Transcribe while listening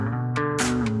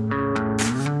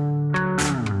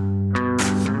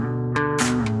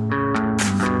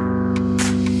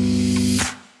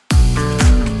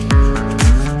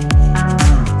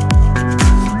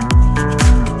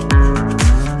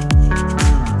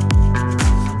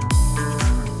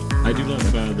I do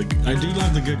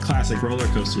love the good classic roller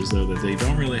coasters though that they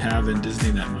don't really have in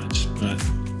Disney that much. But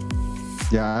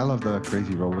yeah, I love the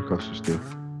crazy roller coasters too.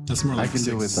 That's more like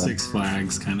Six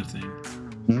Flags kind of thing.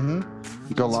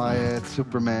 Mm-hmm. Goliath,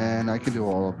 Superman. I can do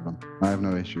all of them. I have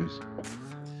no issues.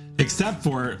 Except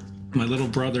for my little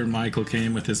brother Michael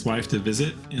came with his wife to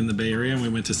visit in the Bay Area, and we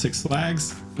went to Six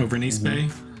Flags over in East Bay.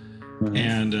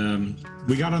 And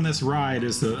we got on this ride.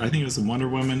 I think it was a Wonder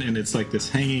Woman, and it's like this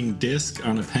hanging disc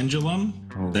on a pendulum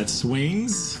that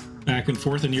swings back and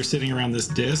forth, and you're sitting around this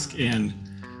disc. And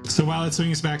so while it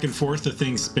swings back and forth, the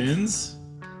thing spins.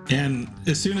 And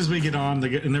as soon as we get on,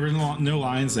 and there were no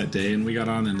lines that day, and we got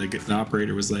on, and the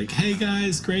operator was like, "Hey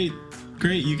guys, great,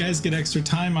 you guys get extra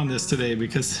time on this today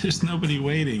because there's nobody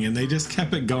waiting." And they just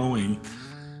kept it going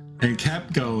and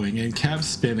kept going and kept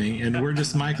spinning, and we're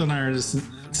just Michael and I are just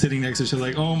sitting next to each other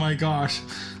like, "Oh my gosh,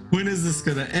 when is this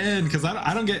gonna end?" Because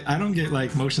I don't get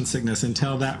like motion sickness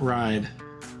until that ride.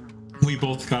 We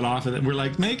both got off of it. We're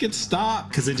like, "Make it stop,"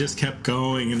 because it just kept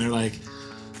going, and they're like,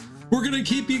 "We're gonna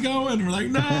keep you going." We're like,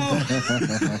 "No."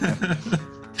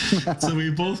 So we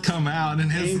both come out,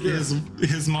 and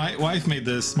his wife made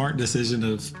the smart decision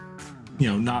of,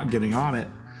 not getting on it.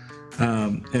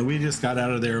 And we just got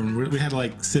out of there, and we had to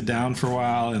like sit down for a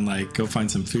while and like go find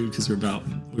some food because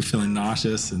we're feeling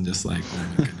nauseous and just like, oh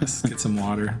my goodness, get some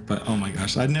water. But oh my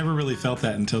gosh, I'd never really felt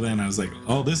that until then. I was like,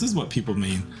 oh, this is what people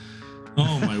mean.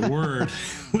 Oh my word,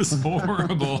 it was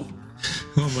horrible.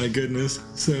 Oh my goodness,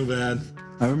 so bad.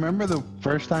 I remember the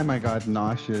first time I got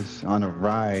nauseous on a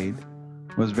ride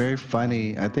was very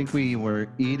funny. I think we were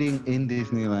eating in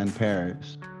Disneyland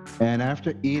Paris. And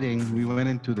after eating, we went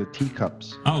into the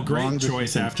teacups. Oh, great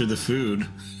choice after the food.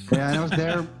 Yeah, and I was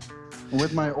there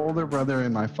with my older brother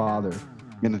and my father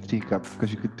in a teacup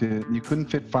because you couldn't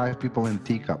fit 5 people in a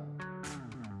teacup.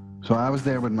 So I was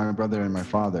there with my brother and my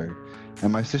father,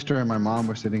 and my sister and my mom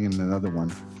were sitting in another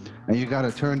one. And you got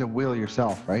to turn the wheel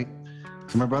yourself, right?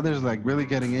 So my brother's like really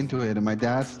getting into it, and my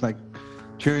dad's like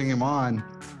cheering him on.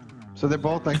 So they're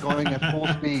both like going at full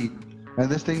speed. And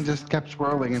this thing just kept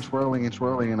swirling and swirling and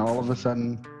swirling, and all of a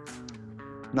sudden,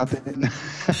 nothing.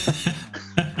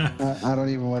 I don't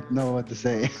even know what to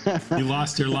say. You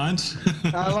lost your lunch?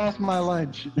 I lost my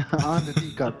lunch on the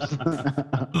teacups.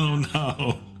 Oh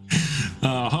no!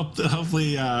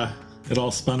 Hopefully, it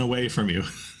all spun away from you.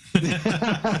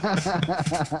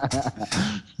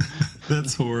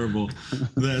 That's horrible.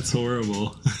 That's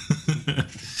horrible.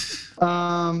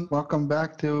 Welcome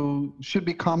back to Should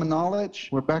Be Common Knowledge.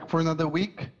 We're back for another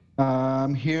week.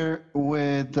 I'm here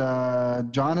with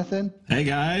Jonathan. Hey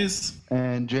guys.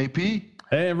 And JP.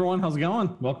 Hey everyone, how's it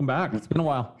going? Welcome back. It's been a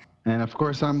while. And of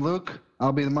course, I'm Luke.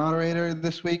 I'll be the moderator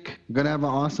this week. We're going to have an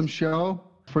awesome show.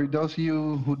 For those of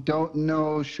you who don't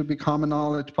know Should Be Common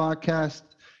Knowledge podcast,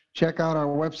 check out our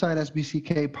website,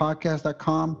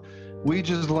 sbckpodcast.com. We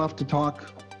just love to talk,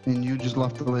 and you just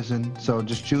love to listen, so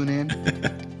just tune in.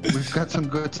 We've got some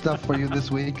good stuff for you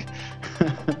this week.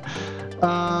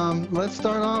 Let's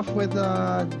start off with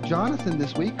Jonathan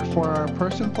this week for our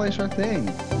person, place, or thing.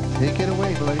 Take it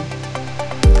away, buddy.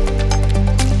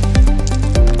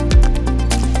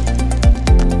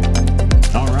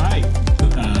 All right.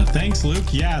 Thanks,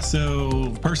 Luke. Yeah,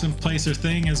 so person, place, or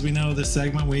thing, as we know, this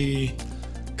segment we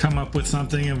come up with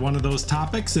something of one of those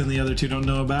topics and the other two don't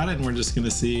know about it, and we're just going to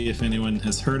see if anyone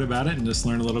has heard about it and just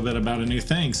learn a little bit about a new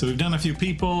thing. So we've done a few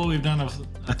people, we've done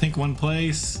I think one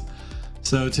place.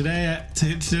 So today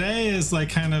is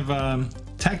like kind of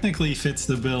technically fits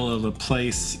the bill of a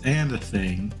place and a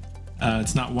thing.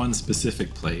 It's not one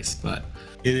specific place, but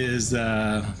it is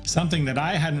something that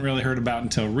I hadn't really heard about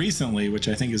until recently, which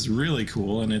I think is really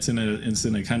cool. And it's in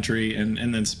a country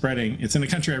and then spreading. It's in a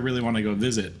country I really want to go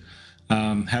visit.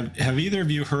 Have either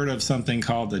of you heard of something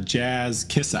called the Jazz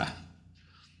Kissa?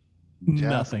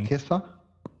 Nothing. Kissa?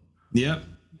 Yep.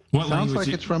 What sounds like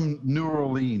it's from New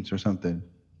Orleans or something.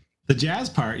 The jazz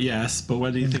part, yes, but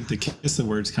what do you think the Kissa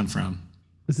words come from?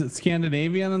 Is it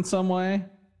Scandinavian in some way?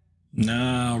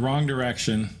 No, wrong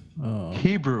direction. Oh.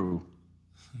 Hebrew.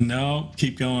 No,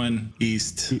 keep going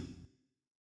east.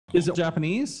 Is it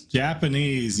Japanese?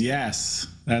 Japanese, yes,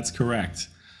 that's correct.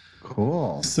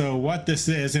 Cool. So what this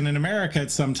is, and in America,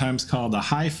 it's sometimes called a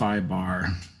hi-fi bar,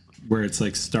 where it's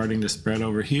like starting to spread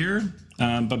over here.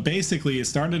 But basically, it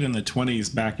started in the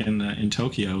 20s back in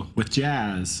Tokyo with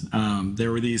jazz.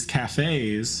 There were these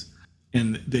cafes,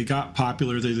 and they got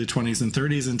popular through the 20s and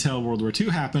 30s until World War II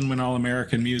happened, when all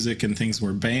American music and things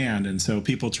were banned. And so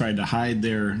people tried to hide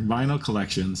their vinyl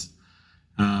collections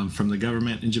from the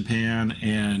government in Japan.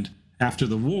 And after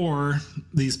the war,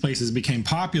 these places became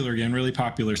popular again, really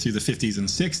popular through the 50s and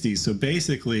 60s. So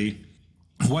basically,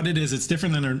 what it is, it's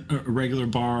different than a regular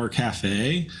bar or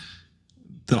cafe.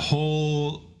 The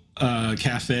whole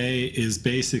cafe is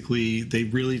basically, they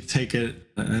really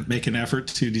make an effort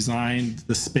to design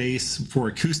the space for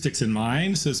acoustics in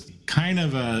mind. So it's kind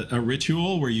of a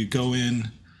ritual where you go in,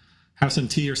 have some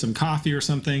tea or some coffee or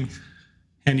something,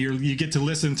 and you get to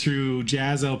listen through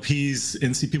jazz LPs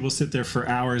and see people sit there for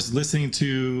hours listening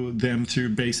to them through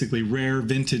basically rare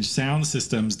vintage sound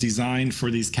systems designed for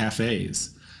these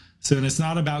cafes. So and it's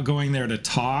not about going there to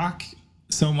talk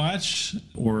so much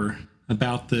or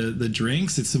about the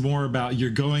drinks. It's more about you're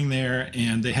going there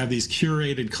and they have these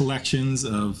curated collections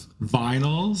of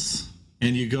vinyls,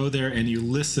 and you go there and you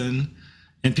listen,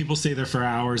 and people stay there for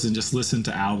hours and just listen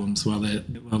to albums while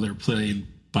they're played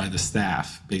by the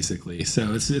staff, basically.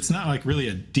 So it's not like really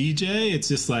a DJ. It's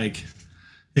just like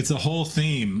it's a whole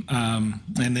theme,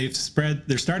 and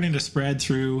they're starting to spread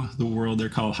through the world. They're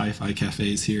called hi-fi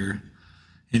cafes here,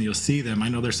 and you'll see them. I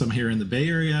know there's some here in the Bay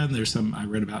Area, and there's some I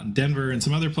read about in Denver and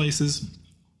some other places.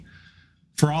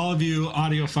 For all of you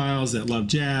audiophiles that love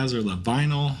jazz or love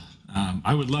vinyl,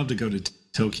 I would love to go to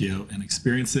Tokyo and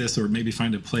experience this, or maybe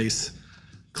find a place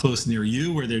close near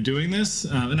you where they're doing this.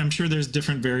 And I'm sure there's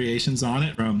different variations on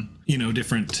it from,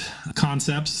 different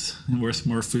concepts with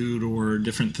more food or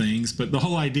different things. But the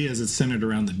whole idea is it's centered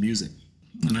around the music.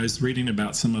 And I was reading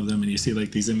about some of them, and you see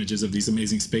like these images of these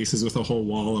amazing spaces with a whole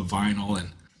wall of vinyl and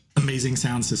amazing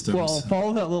sound systems. Well,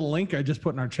 follow that little link I just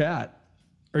put in our chat.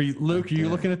 Luke, are you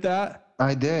looking at that?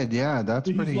 I did. Yeah, that's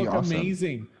These pretty look awesome.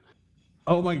 amazing.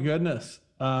 Oh my goodness.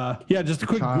 Just a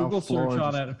quick Google search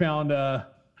on it. I found,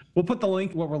 we'll put the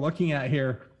link, what we're looking at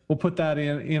here. We'll put that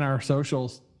in our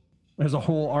socials. There's a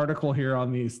whole article here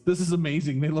on these. This is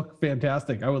amazing. They look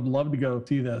fantastic. I would love to go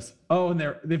see this. Oh,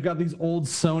 and they've got these old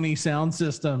Sony sound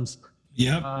systems.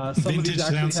 Yep. Vintage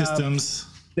sound systems.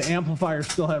 The amplifiers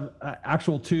still have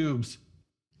actual tubes.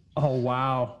 Oh,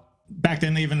 wow. Back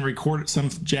then, they even recorded, some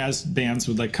jazz bands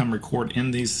would like come record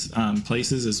in these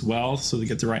places as well, so they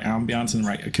get the right ambiance and the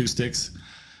right acoustics.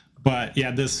 But yeah,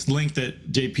 this link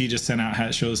that JP just sent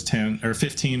out shows 10 or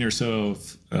 15 or so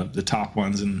of the top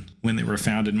ones, and when they were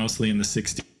founded, mostly in the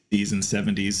 60s and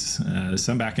 70s,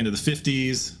 some back into the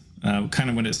 50s, kind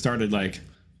of when it started like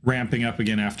ramping up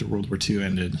again after World War II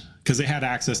ended, because they had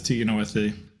access to,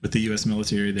 with the U.S.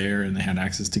 military there, and they had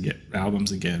access to get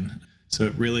albums again. So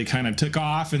it really kind of took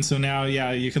off, and so now,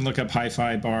 yeah, you can look up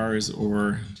hi-fi bars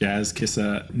or jazz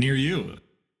kissa near you.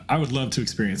 I would love to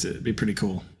experience it. It'd be pretty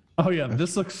cool. Oh yeah,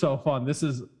 this looks so fun. This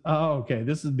is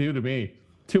This is new to me.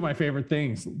 Two of my favorite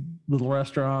things: little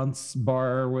restaurants,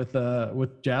 bar with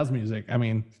jazz music. I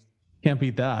mean, can't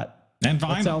beat that. And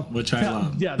vinyl, which I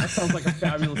love. Yeah, that sounds like a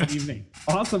fabulous evening.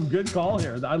 Awesome, good call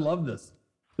here. I love this.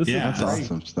 That's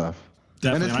awesome stuff.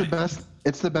 Definitely. And it's the best.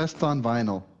 It's the best on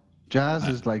vinyl. Jazz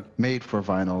is like made for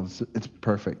vinyl. It's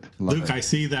perfect. Love Luke, it. I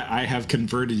see that I have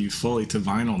converted you fully to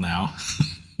vinyl now.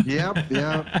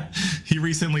 Yep. He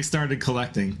recently started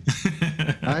collecting.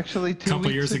 Actually, 2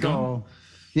 weeks years ago.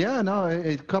 Yeah, no,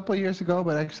 a couple of years ago,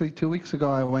 but actually 2 weeks ago,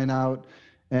 I went out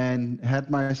and had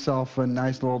myself a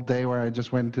nice little day where I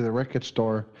just went to the record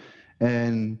store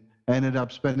and ended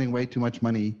up spending way too much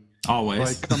money. Always.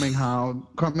 Like coming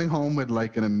home with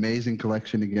like an amazing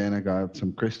collection again. I got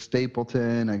some Chris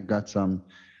Stapleton. I got some.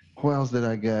 Who else did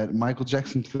I get? Michael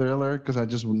Jackson Thriller, because I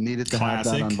just needed to have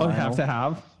that on vinyl. Oh, have to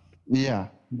have. Yeah,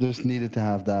 just needed to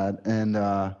have that.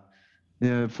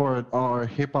 And for our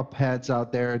hip hop heads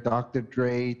out there, Dr.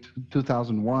 Dre,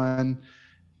 2001,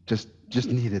 just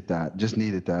needed that. Just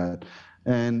needed that.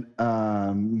 And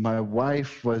my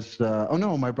wife was.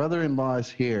 My brother-in-law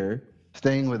is here,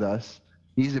 staying with us.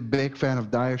 He's a big fan of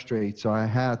Dire Straits, so I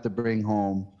had to bring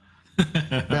home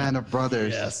Band of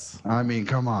Brothers. Yes. I mean,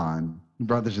 come on.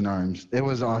 Brothers in Arms. It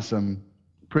was awesome.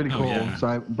 Pretty cool. Yeah. So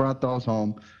I brought those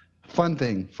home. Fun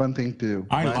thing to do.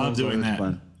 I love doing that.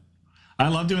 Fun. I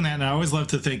love doing that, and I always love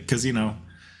to think, because,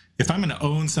 if I'm going to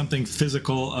own something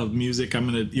physical of music,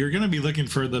 you're going to be looking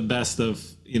for the best of,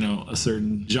 a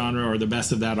certain genre or the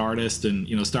best of that artist, and,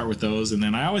 start with those. And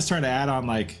then I always try to add on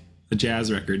like a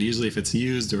jazz record, usually if it's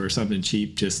used or something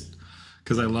cheap, just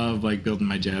because I love like building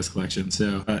my jazz collection.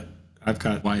 So I've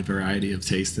got a wide variety of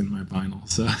taste in my vinyl.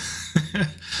 So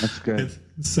that's good.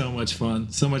 It's so much fun.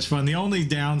 The only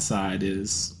downside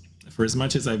is, for as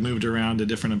much as I've moved around to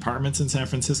different apartments in San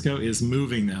Francisco, is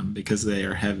moving them because they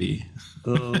are heavy.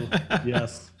 Oh,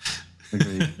 yes.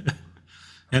 Agreed.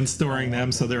 And storing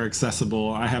them so they're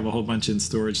accessible. I have a whole bunch in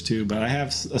storage too, but I have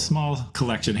a small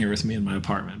collection here with me in my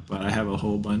apartment, but I have a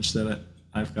whole bunch that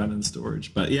I've got in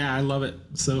storage. But yeah, I love it.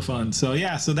 So fun. So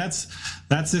yeah, so that's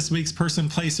this week's person,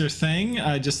 place, or thing.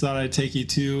 I just thought I'd take you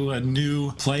to a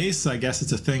new place. I guess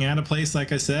it's a thing at a place,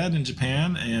 like I said, in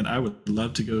Japan, and I would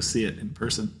love to go see it in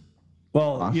person.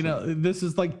 Well, awesome. This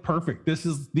is like perfect. This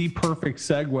is the perfect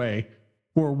segue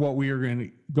for what we are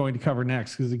going to cover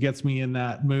next, because it gets me in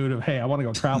that mood of, hey, I want to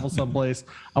go travel someplace.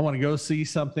 I want to go see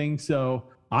something. So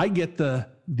I get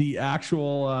the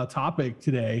actual topic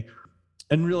today,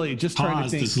 and really just trying to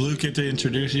think. Does Luke get to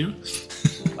introduce you?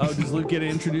 Oh, does Luke get to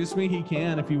introduce me? He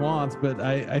can if he wants, but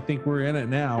I think we're in it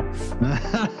now.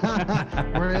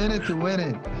 We're in it to win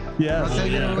it. Yes.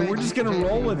 We're just going to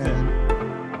roll with it.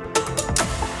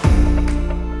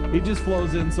 It just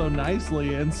flows in so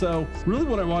nicely. And so really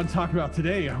what I want to talk about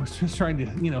today, I was just trying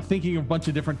to, thinking of a bunch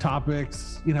of different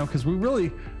topics, because we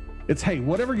really, it's, hey,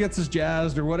 whatever gets us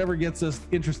jazzed or whatever gets us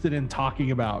interested in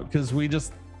talking about, because we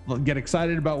just get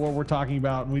excited about what we're talking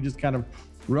about and we just kind of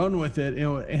run with it.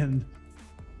 And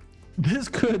this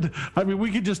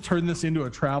we could just turn this into a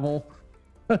travel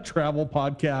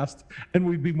podcast and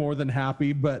we'd be more than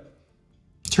happy, but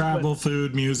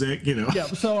food, music, Yeah.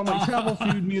 So I'm like travel,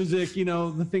 food, music,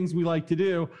 the things we like to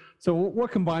do. So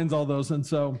what combines all those? And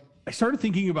so I started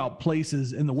thinking about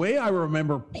places, and the way I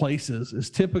remember places is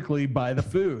typically by the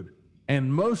food.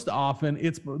 And most often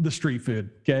it's the street food.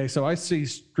 Okay. So I see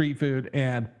street food,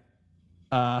 and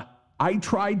I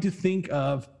tried to think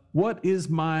of what is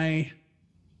my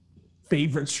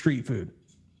favorite street food.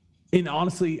 And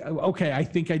honestly, okay, I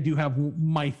think I do have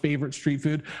my favorite street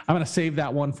food. I'm going to save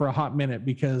that one for a hot minute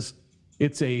because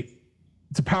it's a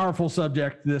powerful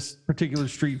subject, this particular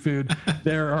street food.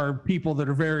 There are people that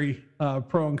are very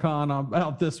pro and con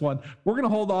about this one. We're going to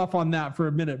hold off on that for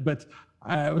a minute, but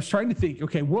I was trying to think,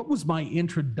 okay, what was my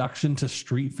introduction to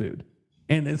street food?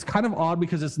 And it's kind of odd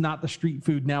because it's not the street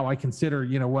food now I consider,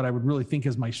 what I would really think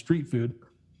is my street food.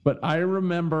 But I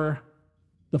remember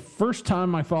the first time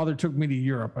my father took me to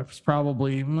Europe, I was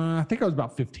probably, I think I was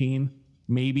about 15,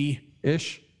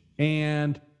 maybe-ish.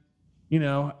 And,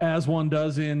 as one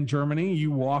does in Germany, you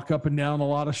walk up and down a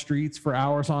lot of streets for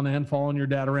hours on end, following your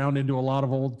dad around into a lot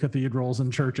of old cathedrals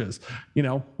and churches,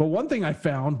 But one thing I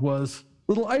found was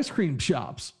little ice cream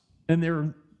shops. And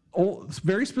they're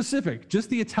very specific, just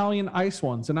the Italian ice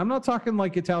ones. And I'm not talking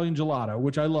like Italian gelato,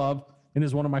 which I love and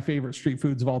is one of my favorite street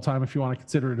foods of all time, if you want to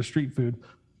consider it a street food.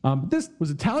 But this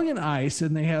was Italian ice,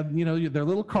 and they had, their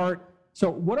little cart. So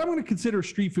what I'm going to consider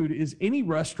street food is any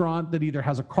restaurant that either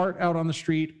has a cart out on the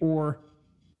street, or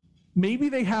maybe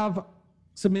they have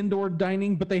some indoor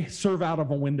dining, but they serve out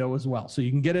of a window as well. So you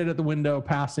can get it at the window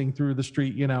passing through the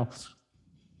street,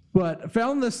 But I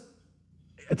found this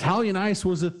Italian ice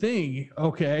was a thing,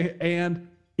 okay? And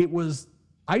it was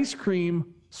ice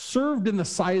cream served in the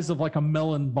size of like a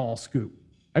melon ball scoop.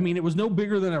 I mean, it was no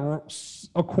bigger than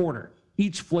a quarter.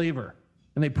 Each flavor,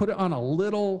 and they put it on a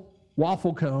little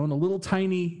waffle cone, a little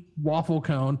tiny waffle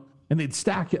cone, and they'd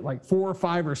stack it like 4 or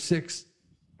 5 or 6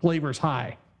 flavors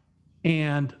high,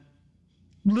 and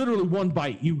literally one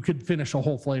bite you could finish a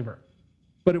whole flavor,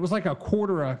 but it was like a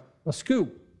quarter a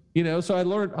scoop, so I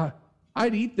learned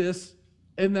I'd eat this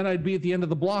and then I'd be at the end of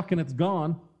the block and it's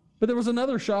gone, but there was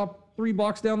another shop 3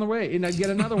 blocks down the way and I'd get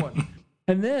another one.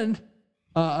 And then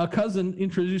a cousin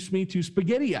introduced me to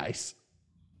spaghetti ice.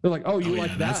 They're like, oh, you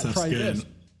like that? Try good. This.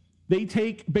 They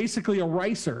take basically a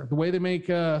ricer, the way they make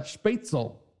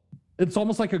spätzle. It's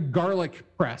almost like a garlic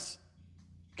press,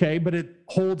 okay? But it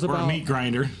holds about... Or a meat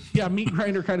grinder. Yeah, meat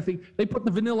grinder kind of thing. They put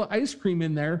the vanilla ice cream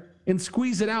in there and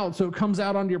squeeze it out so it comes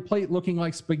out onto your plate looking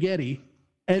like spaghetti.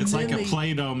 And it's like a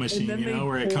Play-Doh machine,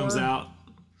 where it comes out.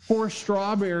 Pour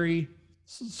strawberry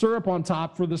syrup on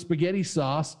top for the spaghetti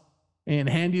sauce and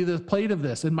hand you the plate of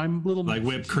this. And my little... Like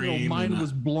whipped cream. Mind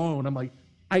was blown. I'm like...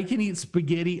 I can eat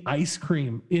spaghetti ice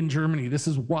cream in Germany. This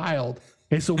is wild.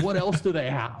 Okay, so what else do they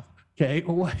have? Okay,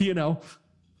 well,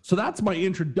 so that's my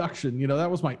introduction.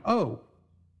 That was my,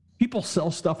 people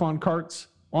sell stuff on carts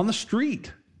on the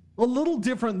street. A little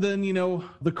different than,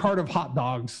 the cart of hot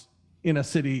dogs in a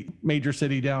major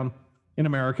city down in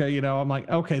America. I'm like,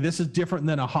 okay, this is different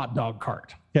than a hot dog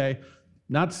cart. Okay,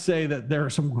 not to say that there are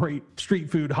some great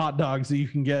street food hot dogs that you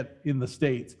can get in the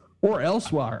States or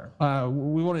elsewhere.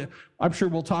 I'm sure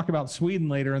we'll talk about Sweden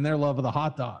later and their love of the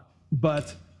hot dog.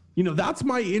 But, that's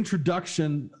my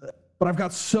introduction. But I've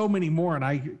got so many more, and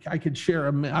I could share.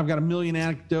 I've got a million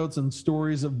anecdotes and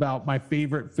stories about my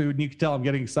favorite food. And you can tell I'm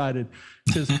getting excited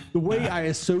because the way I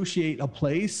associate a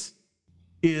place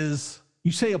is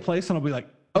you say a place and I'll be like,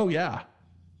 oh yeah,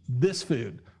 this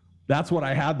food. That's what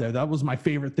I had there. That was my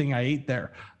favorite thing I ate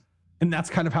there. And that's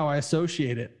kind of how I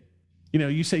associate it.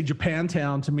 You say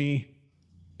Japantown to me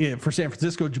for San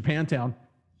Francisco, Japantown,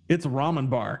 it's a ramen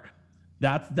bar.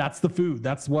 That's the food.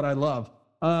 That's what I love.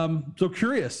 So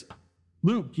curious,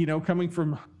 Luke, coming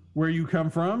from where you come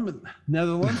from,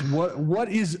 Netherlands, what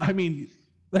is, I mean,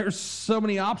 there's so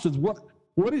many options.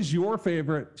 What is your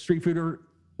favorite street food,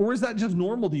 or is that just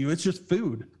normal to you? It's just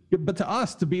food. But to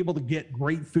us, to be able to get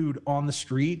great food on the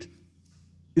street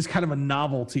is kind of a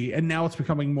novelty. And now it's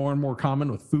becoming more and more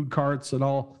common with food carts and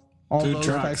all food those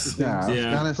trucks. types of things.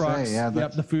 Yeah, I was gonna say,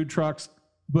 Yep, the food trucks.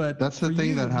 But that's the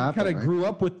thing that happened. You kind of grew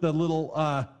up with the little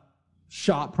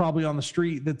shop probably on the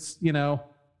street that's, the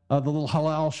little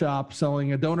halal shop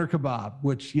selling a doner kebab,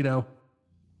 which,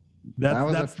 that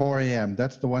was at 4 a.m.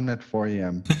 That's the one at 4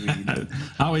 a.m.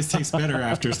 Always tastes better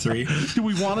after 3. Do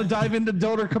we want to dive into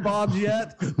doner kebabs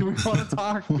yet? Do we want to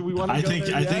talk? Do we want to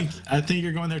I think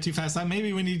you're going there too fast.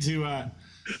 Maybe we need to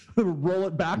roll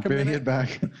it back a Bring minute. it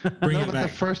back. Bring it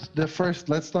back. The first.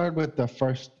 Let's start with the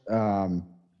first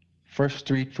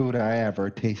street food I ever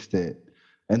tasted,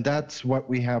 and that's what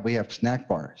we have. We have snack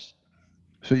bars.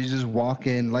 So you just walk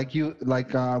in, like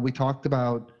we talked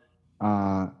about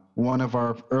one of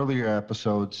our earlier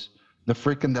episodes, the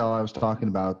frikandel I was talking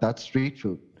about. That's street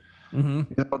food.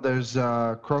 Mm-hmm. There's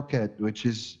croquette,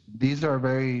 these are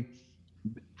very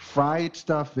fried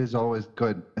stuff is always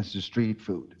good as the street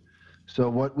food. So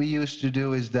what we used to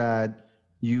do is that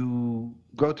you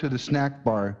go to the snack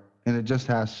bar and it just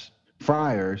has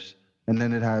fryers, and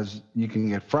then you can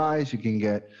get fries,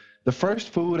 the first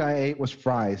food I ate was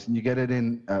fries, and you get it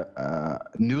in a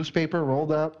newspaper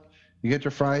rolled up. You get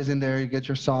your fries in there, you get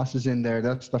your sauces in there.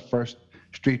 That's the first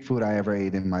street food I ever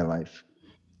ate in my life.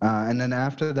 And then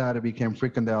after that, it became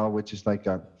frikandel, which is like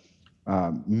a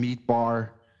meat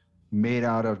bar made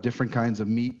out of different kinds of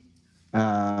meat.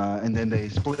 And then they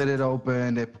split it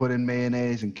open. They put in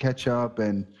mayonnaise and ketchup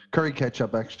and curry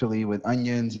ketchup, actually, with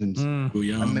onions and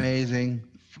amazing,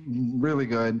 really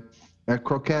good. At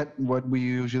croquette, what we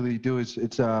usually do is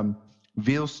it's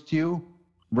veal stew,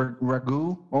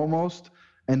 ragu almost,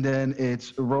 and then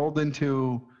it's rolled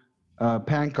into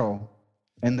panko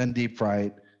and then deep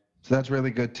fried. So that's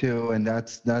really good too. And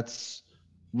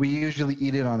we usually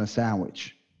eat it on a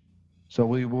sandwich. So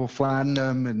we will flatten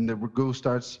them, and the ragu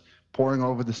starts pouring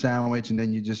over the sandwich, and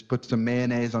then you just put some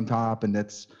mayonnaise on top, and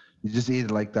you just eat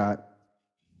it like that.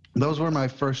 Those were my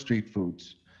first street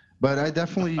foods. But I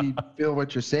definitely feel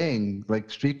what you're saying. Like,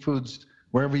 street foods,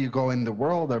 wherever you go in the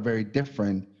world, are very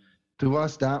different. To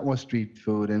us, that was street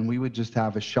food, and we would just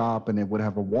have a shop, and it would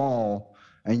have a wall,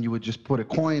 and you would just put a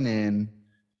coin in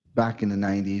back in the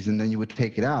 90s, and then you would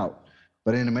take it out.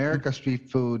 But in America, street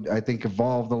food, I think,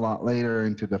 evolved a lot later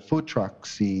into the food truck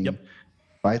scene. Yep.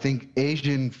 I think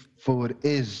Asian food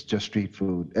is just street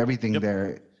food. Everything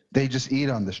there, they just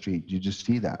eat on the street. You just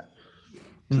see that.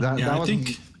 So that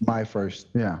was my first,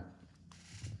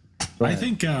 I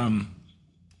think,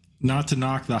 not to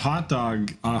knock the hot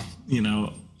dog off,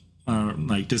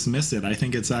 like dismiss it. I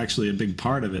think it's actually a big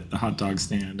part of it, the hot dog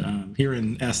stand. Here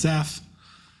in SF,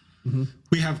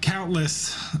 we have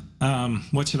countless,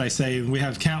 what should I say? We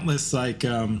have countless, like...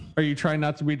 Are you trying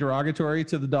not to be derogatory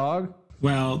to the dog?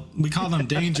 Well, we call them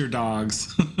danger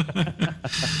dogs.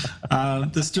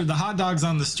 The hot dogs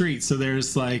on the street. So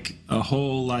there's like a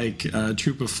whole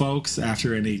troop of folks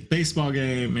after any baseball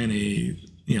game,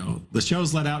 the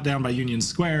show's let out down by Union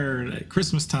Square at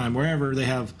Christmas time, wherever. They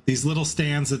have these little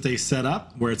stands that they set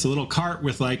up where it's a little cart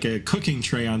with like a cooking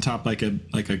tray on top, like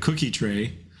a cookie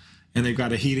tray, and they've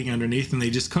got a heating underneath, and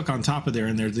they just cook on top of there.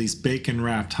 And there's these bacon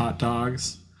wrapped hot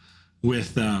dogs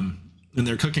with and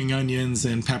they're cooking onions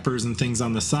and peppers and things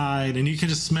on the side, and you can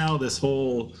just smell this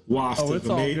whole waft of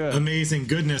amazing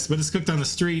goodness. But it's cooked on the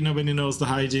street. Nobody knows the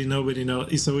hygiene. Nobody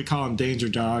knows. So we call them danger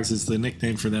dogs is the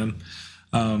nickname for them.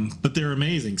 But they're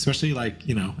amazing, especially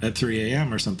at 3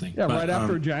 a.m. or something. Yeah, but, right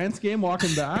after a Giants game,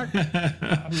 walking back.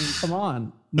 I mean, come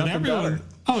on. But everyone,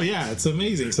 it's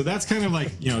amazing. So that's kind of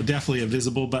definitely a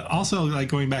visible, but also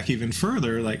going back even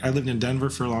further, I lived in Denver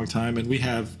for a long time, and we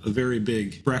have a very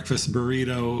big breakfast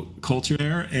burrito culture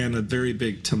there and a very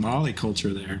big tamale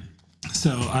culture there.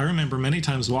 So I remember many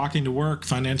times walking to work,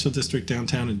 Financial District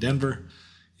downtown in Denver,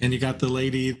 and you got the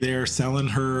lady there selling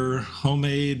her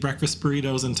homemade breakfast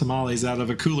burritos and tamales out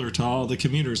of a cooler to all the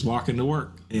commuters walking to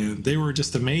work. And they were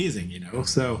just amazing,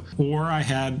 So, or I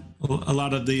had a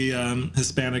lot of the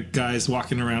Hispanic guys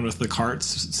walking around with the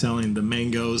carts selling the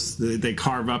mangoes. They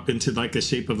carve up into the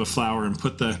shape of a flower and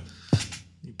put the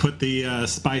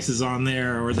spices on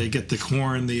there, or they get the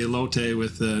corn, the elote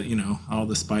with all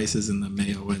the spices and the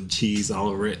mayo and cheese all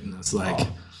over it. And it's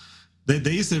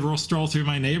They used to stroll through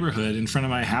my neighborhood in front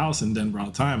of my house in Denver all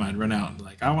the time. I'd run out and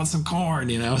like, I want some corn,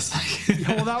 you know. It's like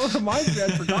yeah, well, that was reminds me.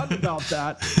 I'd forgotten about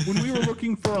that when we were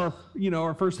looking for our,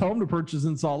 our first home to purchase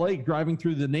in Salt Lake. Driving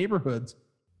through the neighborhoods,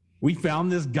 we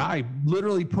found this guy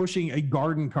literally pushing a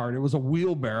garden cart. It was a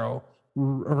wheelbarrow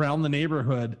around the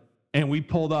neighborhood, and we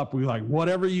pulled up. We were like,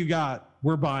 whatever you got,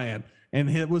 we're buying. And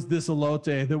it was this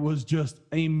elote that was just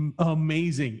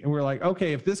amazing. And we're like,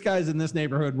 okay, if this guy's in this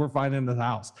neighborhood, we're finding his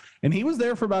house. And he was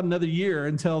there for about another year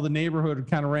until the neighborhood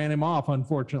kind of ran him off,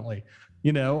 unfortunately.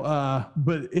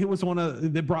 But it was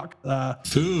they brought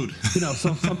food,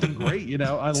 something great.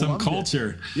 I some loved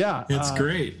culture. It. Yeah, it's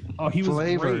great. Oh, he was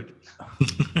flavored. Great.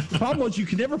 The problem was you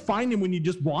could never find him when you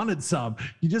just wanted some.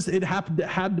 It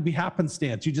had to be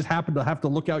happenstance. You just happened to have to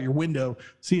look out your window,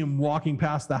 see him walking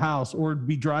past the house, or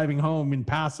be driving home and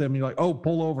pass him. And you're like, oh,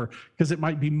 pull over, because it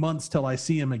might be months till I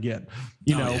see him again.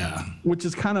 Which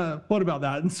is kind of what about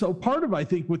that. And so part of, I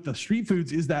think, with the street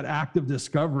foods is that act of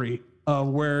discovery.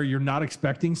 Where you're not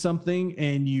expecting something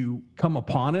and you come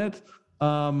upon it.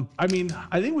 I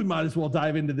think we might as well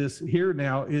dive into this here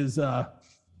now is,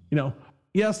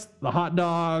 yes, the hot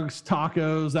dogs,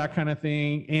 tacos, that kind of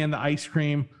thing, and the ice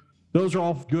cream. Those are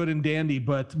all good and dandy.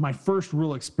 But my first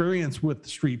real experience with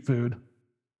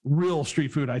real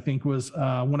street food, I think, was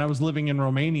when I was living in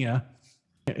Romania.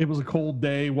 It was a cold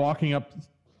day, walking up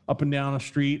and down a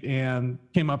street, and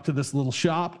came up to this little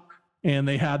shop, and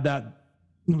they had that.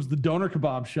 It was the doner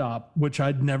kebab shop, which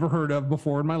I'd never heard of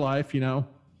before in my life.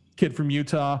 Kid from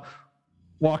Utah,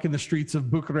 walking the streets of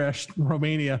Bucharest,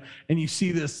 Romania, and you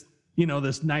see this,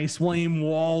 this nice lame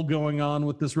wall going on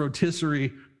with this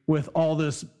rotisserie with all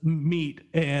this meat,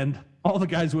 and all the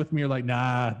guys with me are like,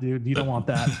 nah, dude, you don't want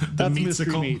that. That's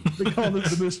mystery meat. They call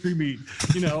this the mystery meat,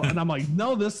 and I'm like,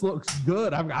 no, this looks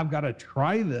good. I've got to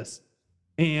try this.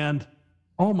 And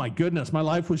oh my goodness, my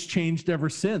life was changed ever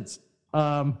since.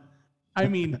 I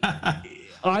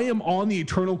am on the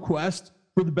eternal quest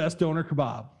for the best doner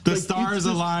kebab. The stars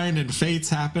aligned and fates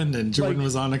happened, and Jordan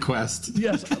was on a quest.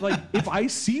 Yes, if I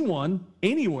see one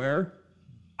anywhere,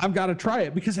 I've got to try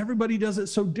it because everybody does it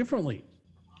so differently.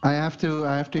 I have to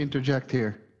interject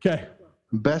here. Okay.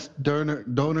 Best doner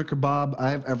kebab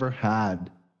I've ever had.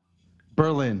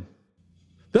 Berlin.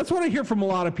 That's what I hear from a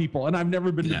lot of people, and I've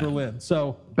never been to Berlin.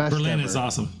 So Berlin is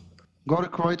awesome. Go to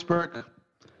Kreuzberg.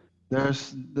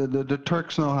 There's the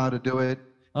Turks know how to do it,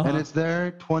 and it's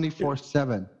there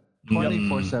 24/7.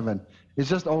 24/7. It's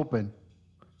just open.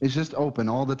 It's just open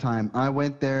all the time. I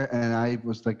went there and I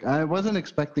was like, I wasn't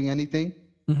expecting anything.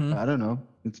 I don't know.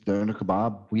 It's doner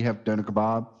kebab. We have doner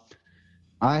kebab.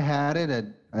 I had it at,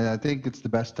 I think it's the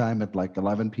best time at like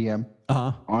 11 p.m.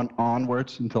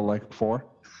 Onwards until like 4.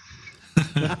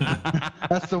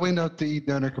 That's the window to eat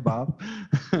doner kebab.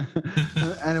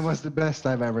 And it was the best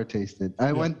I've ever tasted.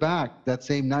 I went back that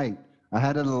same night. I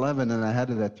had it at 11 and I had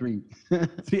it at 3.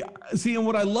 See, and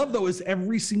what I love though is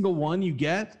every single one you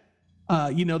get,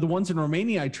 the ones in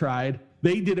Romania I tried,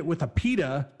 they did it with a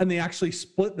pita, and they actually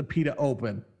split the pita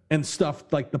open and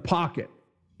stuffed like the pocket,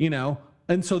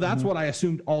 And so that's what I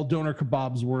assumed all doner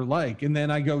kebabs were like. And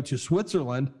then I go to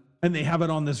Switzerland and they have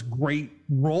it on this great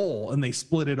roll, and they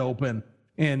split it open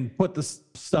and put the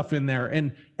stuff in there.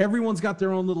 And everyone's got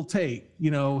their own little take.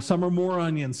 Some are more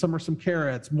onions, some are some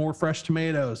carrots, more fresh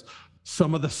tomatoes.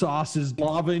 Some of the sauce is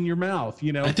lava in your mouth,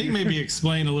 I think maybe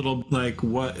explain a little like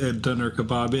what a doner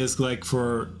kebab is, like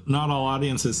for not all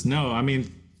audiences know. I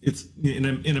mean, it's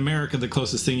in America, the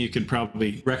closest thing you could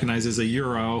probably recognize is a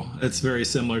gyro. It's very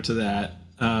similar to that,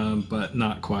 but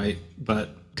not quite.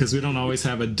 But because we don't always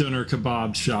have a doner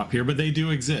kebab shop here, but they do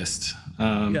exist.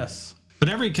 Yes. But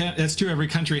that's true. Every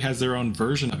country has their own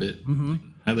version of it. Mm-hmm.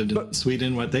 I lived in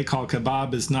Sweden. What they call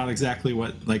kebab is not exactly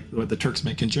what the Turks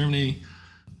make in Germany.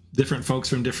 Different folks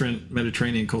from different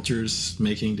Mediterranean cultures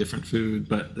making different food,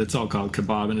 but it's all called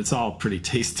kebab, and it's all pretty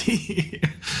tasty.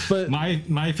 But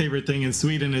my favorite thing in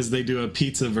Sweden is they do a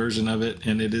pizza version of it,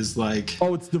 and it is like,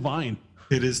 oh, it's divine.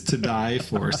 It is to die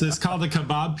for. So it's called the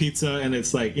kebab pizza, and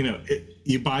it's like,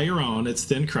 you buy your own. It's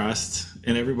thin crust,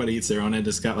 and everybody eats their own. And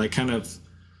it's got like kind of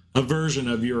a version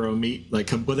of Euro meat, like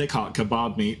what they call it,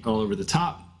 kebab meat, all over the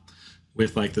top,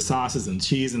 with like the sauces and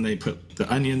cheese, and they put the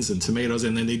onions and tomatoes,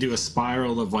 and then they do a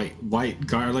spiral of white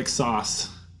garlic sauce,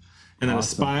 and then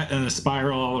a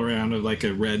spiral all around of like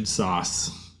a red sauce,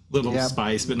 little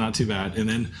spice, but not too bad. And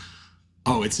then,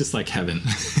 it's just like heaven.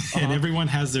 And everyone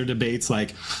has their debates,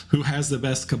 like who has the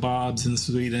best kebabs in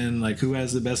Sweden, like who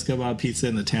has the best kebab pizza,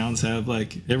 and the towns have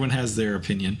everyone has their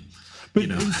opinion. But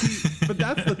but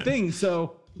that's the thing.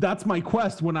 So that's my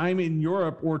quest when I'm in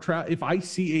Europe or if I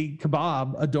see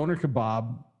a doner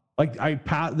kebab,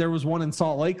 Like there was one in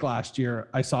Salt Lake last year.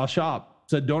 I saw a shop,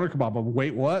 said doner kebab. I'm,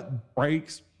 wait, what?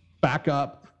 Brakes, back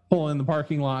up, pull in the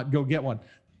parking lot, go get one.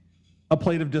 A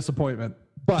plate of disappointment,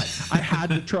 but I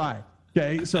had to try.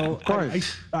 Okay, so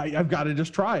I've got to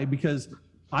just try, because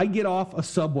I get off a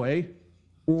subway,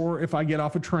 or if I get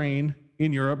off a train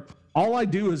in Europe, all I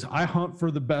do is I hunt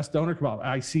for the best doner kebab.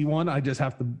 I see one, I just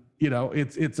have to,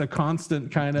 it's a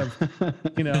constant kind of,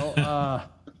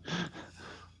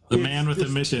 the man with a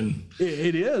mission.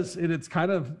 It is, and it's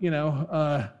kind of,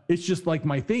 it's just like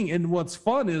my thing. And what's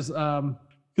fun is,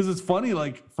 because it's funny,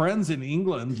 like friends in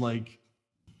England, like.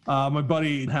 My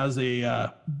buddy has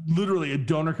literally a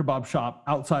doner kebab shop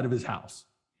outside of his house.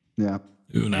 Yeah.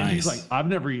 Ooh, nice. And he's like, I've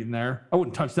never eaten there. I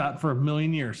wouldn't touch that for a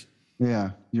million years. Yeah.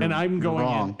 And I'm going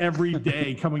in every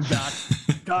day, coming back,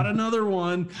 got another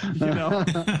one. He's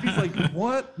like,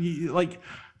 what?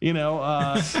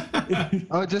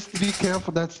 Oh, just to be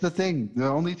careful. That's the thing. The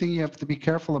only thing you have to be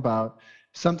careful about,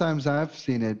 sometimes I've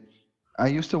seen it. I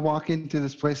used to walk into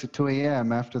this place at 2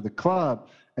 a.m. after the club,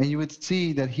 and you would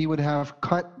see that he would have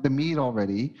cut the meat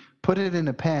already, put it in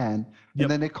a pan,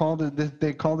 and then they call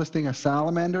this thing a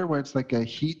salamander, where it's like a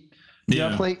heat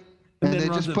plate, and they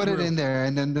just put it in there,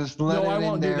 and then just let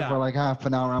it in there for like half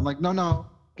an hour. I'm like, no,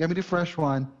 give me the fresh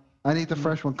one. I need the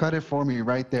fresh one. Cut it for me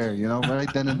right there,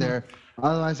 right then and there.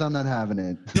 Otherwise, I'm not having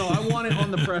it. No, I want it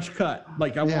on the fresh cut.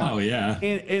 Like I want. Oh yeah.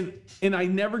 And I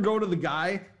never go to the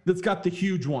guy that's got the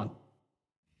huge one.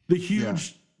 The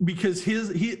huge. Yeah. Because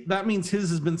that means his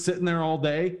has been sitting there all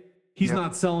day. He's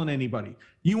not selling anybody.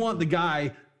 You want the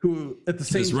guy who at the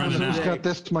same time who's got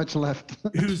this much left,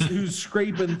 who's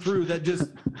scraping through, that just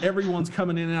everyone's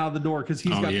coming in and out of the door because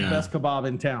he's got the best kebab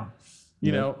in town.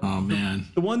 Oh man.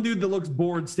 The one dude that looks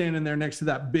bored standing there next to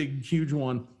that big huge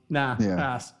one. Nah,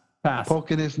 pass.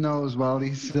 Poking his nose while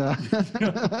he's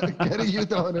getting you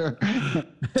doner.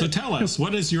 So tell us,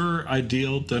 what is your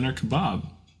ideal doner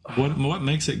kebab? What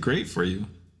makes it great for you?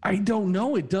 I don't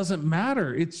know. It doesn't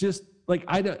matter. It's just like,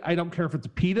 I don't care if it's a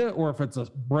pita or if it's a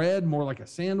bread, more like a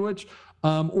sandwich,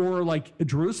 or like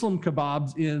Jerusalem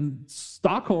kebabs in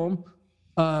Stockholm,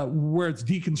 where it's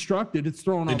deconstructed. It's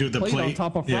thrown on a plate on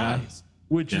top of fries,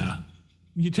 which is,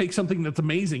 you take something that's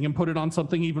amazing and put it on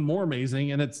something even more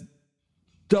amazing, and it's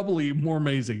doubly more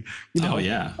amazing. Oh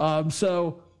yeah.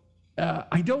 So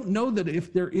I don't know that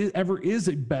if there ever is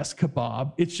a best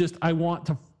kebab. It's just I want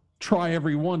to try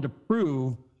every one to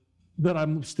prove that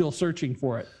I'm still searching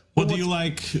for it. Well, do you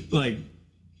like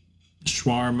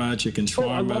shawarma, chicken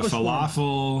shawarma,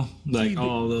 falafel, like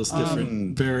all those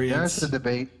different variants?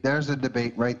 There's a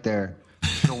debate right there.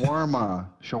 Shawarma.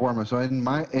 So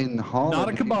in Holland, not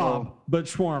a kebab, but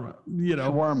shawarma.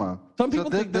 Shawarma. Some people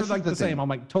think they're like the same. I'm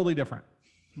like, totally different.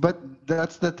 But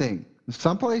that's the thing.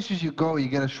 Some places you go, you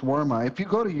get a shawarma. If you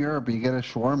go to Europe and you get a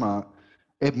shawarma,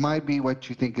 it might be what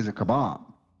you think is a kebab.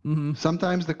 Mm-hmm.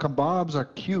 Sometimes the kebabs are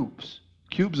cubes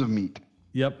of meat.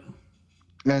 Yep.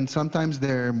 And sometimes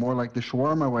they're more like the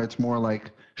shawarma, where it's more like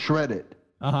shredded,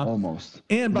 almost.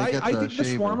 And I think the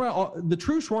shawarma, the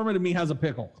true shawarma to me has a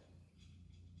pickle.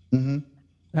 Mm-hmm.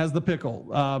 Has the pickle.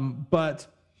 But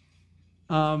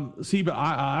I'll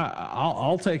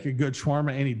take a good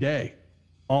shawarma any day.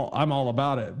 I'm all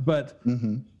about it. But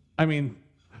I mean,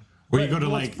 where you go to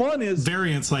like fun is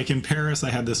variants, like in Paris, I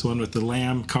had this one with the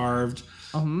lamb carved.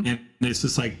 And it's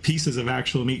just like pieces of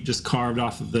actual meat just carved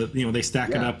off of the, they stack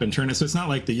it up and turn it. So it's not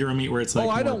like the Euro meat where it's like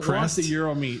I don't pressed. Want the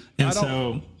Euro meat. And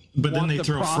so, but then they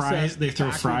throw fries. They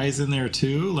throw fries in there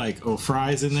too, like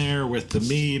fries in there with the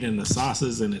meat and the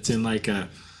sauces, and it's in like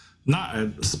not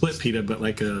a split pita, but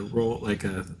like a roll, like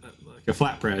a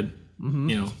flatbread,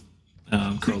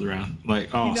 curled around. Like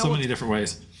so many different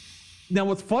ways. Now,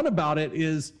 what's fun about it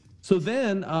is, so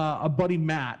then a buddy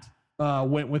Matt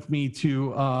went with me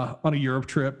to on a Europe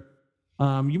trip.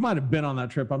 You might have been on that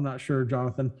trip. I'm not sure,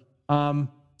 Jonathan.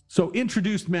 So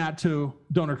introduced Matt to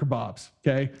doner kebabs.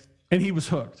 Okay. And he was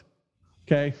hooked.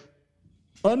 Okay.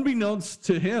 Unbeknownst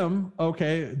to him,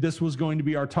 this was going to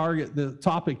be the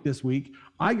topic this week.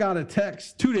 I got a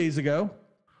text 2 days ago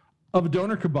of a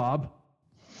doner kebab.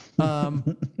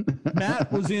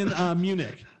 Matt was in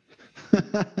Munich.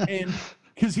 And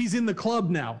because he's in the club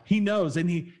now, he knows, and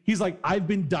he's like, I've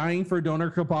been dying for a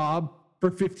doner kebab for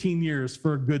 15 years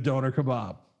for a good doner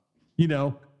kebab,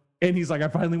 and he's like, I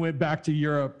finally went back to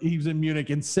Europe. He was in Munich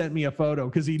and sent me a photo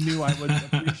because he knew I would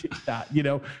appreciate that,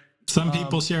 Some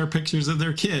people share pictures of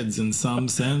their kids, and some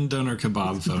send doner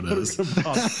kebab photos.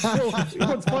 So,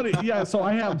 what's funny, so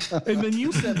I have, and then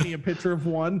you sent me a picture of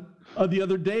one the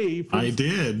other day from I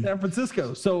did. San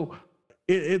Francisco. So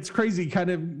it's crazy. Kind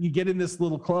of, you get in this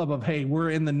little club of, hey,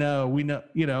 we're in the know, we know,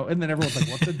 and then everyone's like,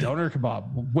 what's a doner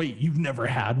kebab? Wait, you've never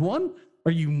had one?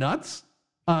 Are you nuts?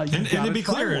 And to be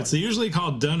clear, it's usually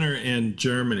called doner in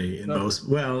Germany in most,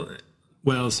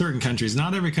 certain countries.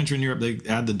 Not every country in Europe, they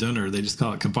add the doner. They just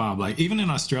call it kebab. Like even in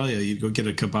Australia, you'd go get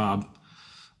a kebab.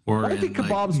 Or I think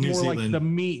kebab's New more Zealand. like the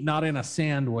meat, not in a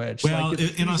sandwich. Well,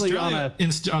 like in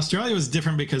Australia was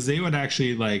different because they would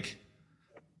actually like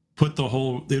put the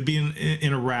whole, it'd be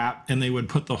in a wrap, and they would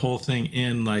put the whole thing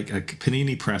in like a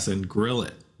panini press and grill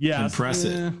it. Yeah, and press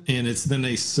it, and then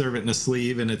they serve it in a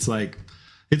sleeve, and it's like,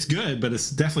 it's good, but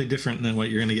it's definitely different than what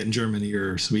you're going to get in Germany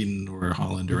or Sweden or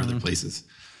Holland or other places.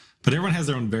 But everyone has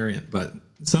their own variant, but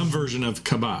some version of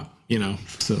kebab,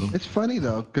 so. It's funny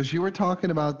though, because you were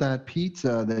talking about that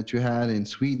pizza that you had in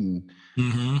Sweden.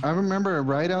 I remember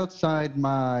right outside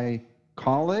my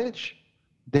college,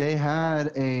 they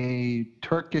had a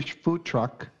Turkish food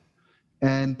truck,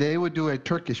 and they would do a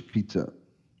Turkish pizza.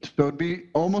 So it'd be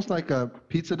almost like a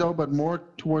pizza dough, but more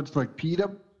towards like pita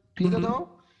dough.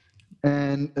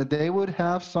 And they would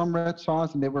have some red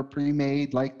sauce, and they were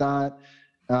pre-made like that.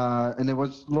 And it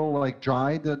was a little like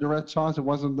dry, the red sauce. It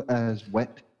wasn't as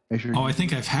wet as your. Oh, I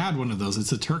think I've had one of those.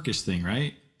 It's a Turkish thing,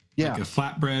 right? Yeah. Like a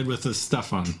flatbread with the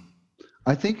stuff on.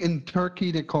 I think in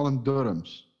Turkey they call them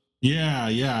durums. Yeah.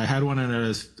 I had one at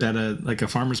a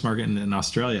farmer's market in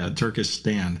Australia, a Turkish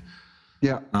stand.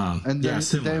 Yeah. And then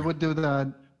similar. they would do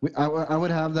that. I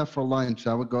would have that for lunch.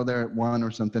 I would go there at 1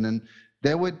 or something, and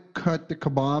they would cut the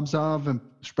kebabs off and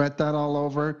spread that all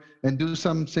over and do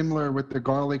something similar with the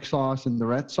garlic sauce and the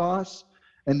red sauce.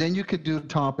 And then you could do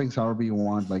toppings however you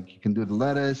want. Like you can do the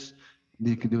lettuce,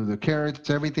 you can do the carrots,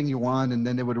 everything you want. And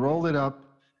then they would roll it up,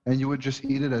 and you would just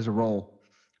eat it as a roll.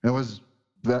 It was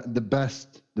the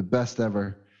best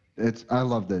ever. I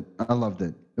loved it.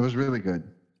 It was really good.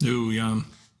 Ooh, yum.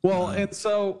 Well, and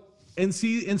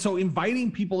so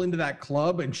inviting people into that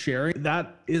club and sharing,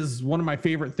 that is one of my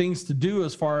favorite things to do,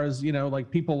 as far as,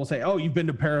 like people will say, oh, you've been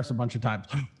to Paris a bunch of times.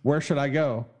 Where should I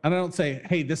go? And I don't say,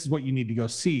 hey, this is what you need to go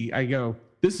see. I go,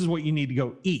 this is what you need to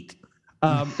go eat.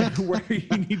 Where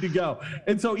you need to go.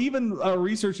 And so even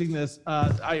researching this,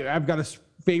 I've got a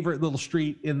favorite little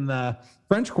street in the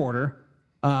French Quarter.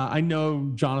 I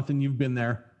know, Jonathan, you've been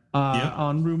there.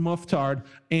 On Rue Mouffetard.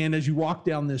 And as you walk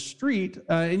down this street,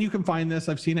 and you can find this,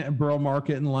 I've seen it in Borough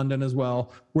Market in London as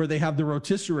well, where they have the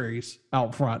rotisseries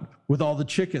out front with all the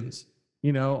chickens,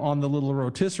 on the little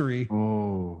rotisserie.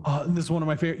 And this is one of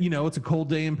my favorite, it's a cold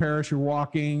day in Paris, you're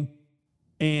walking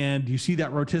and you see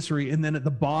that rotisserie. And then at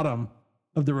the bottom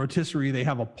of the rotisserie, they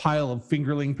have a pile of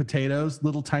fingerling potatoes,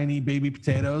 little tiny baby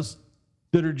potatoes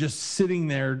that are just sitting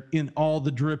there in all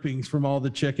the drippings from all the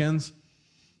chickens.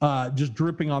 Just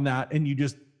dripping on that, and you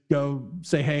just go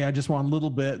say, hey, I just want a little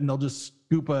bit, and they'll just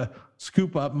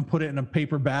scoop up and put it in a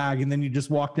paper bag, and then you just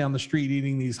walk down the street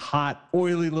eating these hot,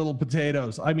 oily little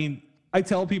potatoes. I mean, I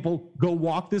tell people, go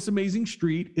walk this amazing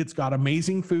street. It's got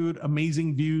amazing food,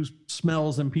 amazing views,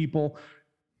 smells, and people.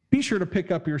 Be sure to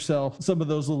pick up yourself some of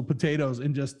those little potatoes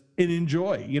and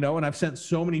enjoy, and I've sent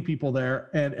so many people there,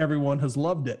 and everyone has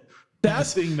loved it. That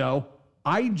thing, though,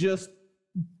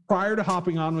 prior to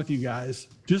hopping on with you guys,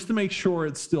 just to make sure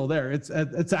it's still there. It's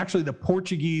actually the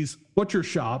Portuguese butcher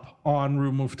shop on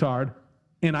Rue Mouffetard.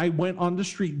 And I went on to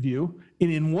Street View,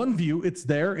 and in one view it's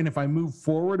there. And if I move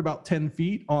forward about 10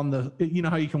 feet on the,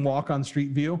 how you can walk on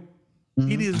Street View,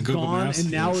 it is gone. And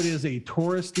now it is a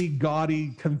touristy,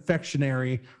 gaudy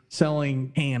confectionery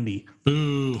selling candy.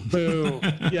 Boo.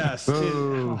 Yes.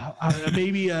 Boo.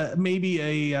 Maybe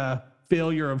a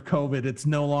failure of COVID. It's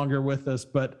no longer with us,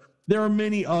 but there are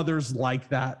many others like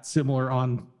that, similar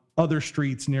on other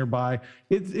streets nearby.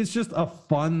 It's just a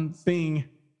fun thing.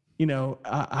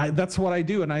 That's what I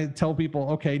do. And I tell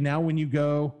people, okay, now when you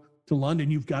go to London,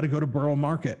 you've got to go to Borough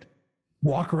Market,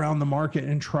 walk around the market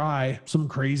and try some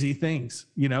crazy things.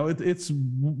 It's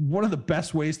one of the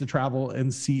best ways to travel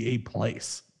and see a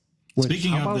place.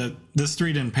 Speaking of the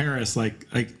street in Paris, like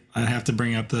I have to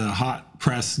bring up the hot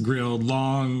press grilled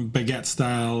long baguette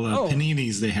style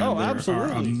paninis they have there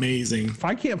absolutely. are amazing. If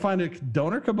I can't find a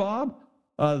doner kebab,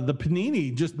 the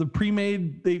panini, just the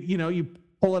pre-made, you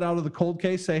pull it out of the cold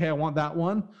case, say, hey, I want that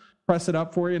one, press it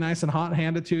up for you nice and hot,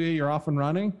 hand it to you, you're off and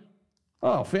running.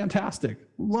 Oh, fantastic.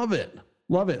 Love it.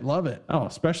 Oh,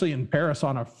 especially in Paris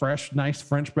on a fresh, nice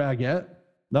French baguette.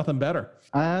 Nothing better.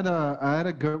 I had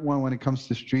a good one when it comes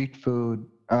to street food.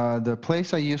 The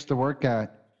place I used to work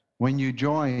at, when you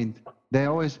joined, they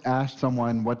always asked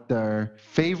someone what their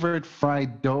favorite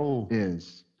fried dough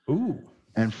is. Ooh.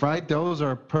 And fried doughs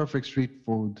are perfect street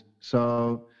food.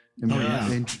 So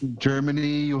In Germany,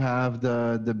 you have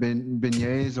the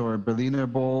beignets or Berliner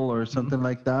Bowl or something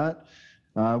like that.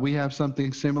 We have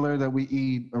something similar that we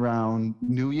eat around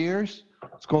New Year's.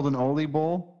 It's called an Oli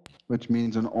bowl, which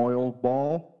means an oil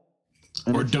ball.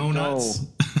 And or donuts.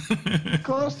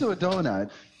 Close to a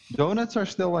donut. Donuts are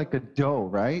still like a dough,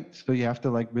 right? So you have to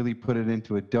like really put it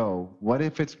into a dough. What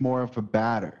if it's more of a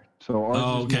batter? So ours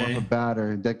is more of a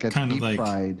batter that gets kind deep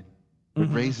fried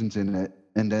with raisins in it.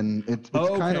 And then it's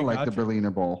kind of like the Berliner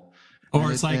Bowl.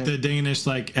 Or it's like the Danish,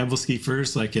 like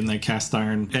Ebbelskifers, like in the cast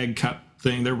iron egg cup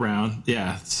thing. They're brown.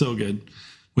 Yeah, so good.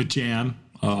 With jam.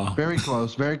 Oh. Very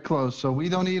close, very close. So we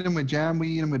don't eat them with jam. We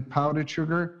eat them with powdered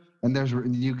sugar.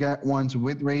 And you get ones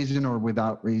with raisin or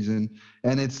without raisin.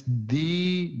 And it's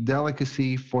the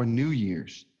delicacy for New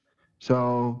Year's.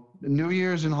 So New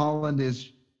Year's in Holland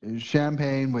is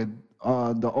champagne with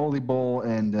the Oli bowl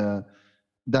and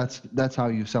that's how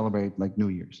you celebrate like New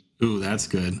Year's. Ooh, that's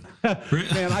good.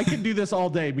 Man, I could do this all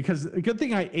day because a good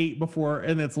thing I ate before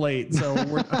and it's late. So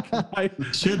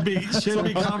should be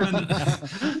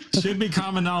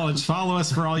common knowledge. Follow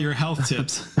us for all your health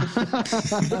tips.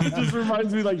 It just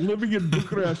reminds me like living in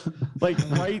Bucharest, like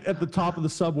right at the top of the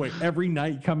subway every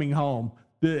night coming home.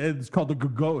 It's called the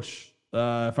Gogosh,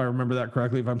 if I remember that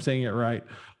correctly, if I'm saying it right.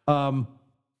 And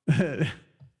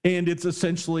it's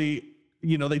essentially,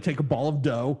 they take a ball of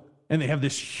dough and they have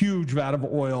this huge vat of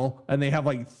oil and they have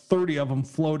like 30 of them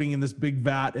floating in this big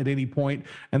vat at any point.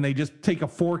 And they just take a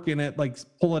fork in it, like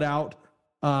pull it out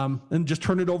and just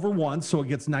turn it over once so it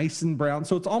gets nice and brown.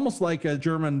 So it's almost like a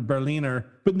German Berliner,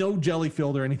 but no jelly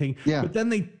filled or anything. Yeah. But then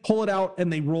they pull it out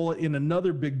and they roll it in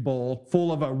another big bowl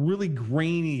full of a really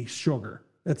grainy sugar.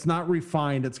 It's not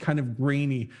refined. It's kind of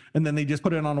grainy. And then they just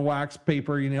put it on a wax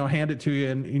paper, hand it to you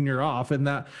and you're off. And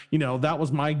that, that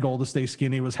was my goal to stay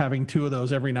skinny, was having 2 of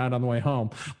those every night on the way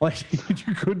home. Like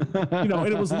you could, and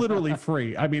it was literally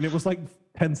free. I mean, it was like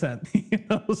 10 cents.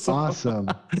 So, awesome.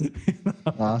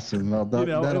 Awesome.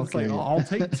 Well, it's like, I'll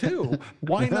take 2.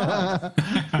 Why not?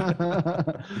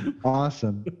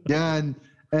 Awesome. Yeah.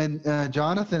 And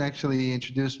Jonathan actually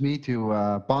introduced me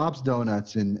to Bob's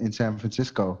Donuts in San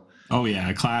Francisco. Oh, yeah,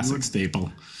 a classic staple.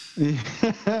 You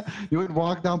would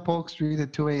walk down Polk Street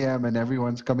at 2 a.m. and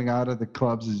everyone's coming out of the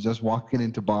clubs is just walking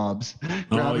into Bob's.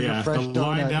 Oh, yeah, the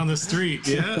line down the street.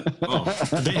 Yeah. Oh.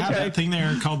 They have that thing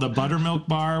there called the buttermilk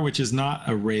bar, which is not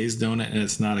a raised donut and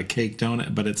it's not a cake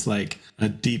donut, but it's like a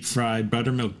deep fried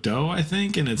buttermilk dough, I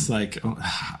think. And it's like,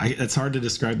 it's hard to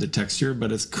describe the texture,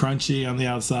 but it's crunchy on the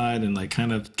outside and like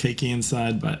kind of cakey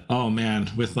inside. But, oh,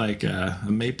 man, with like a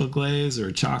maple glaze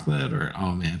or chocolate or,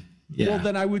 oh, man. Yeah. Well,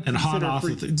 then I would hot off.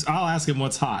 I'll ask him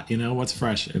what's hot, what's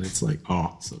fresh, and it's like,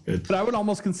 oh, so good. But I would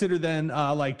almost consider then,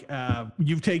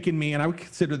 you've taken me, and I would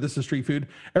consider this a street food.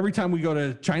 Every time we go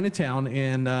to Chinatown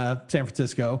in San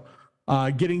Francisco,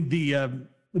 getting the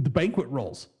banquet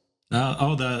rolls.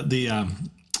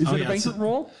 Is it a banquet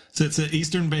roll? So it's an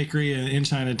Eastern bakery in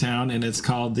Chinatown, and it's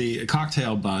called the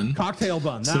cocktail bun. Cocktail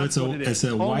bun. That's so it's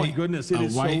a white, my goodness, it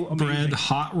is white so bread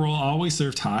hot roll, always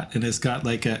served hot, and it's got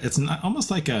it's not almost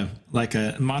like a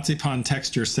marzipan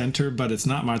texture center, but it's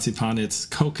not marzipan, it's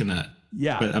coconut.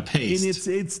 Yeah, but a paste.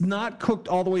 And it's not cooked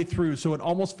all the way through, so it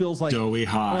almost feels like doughy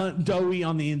hot, doughy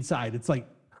on the inside. It's like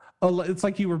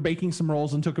you were baking some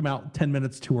rolls and took them out 10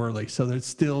 minutes too early, so there's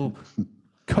still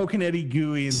coconutty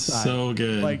gooey inside. So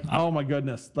good. Like, oh my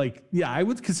goodness. Like, yeah, I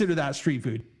would consider that street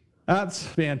food. That's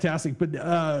fantastic.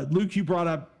 But Luke, you brought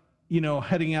up,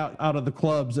 heading out of the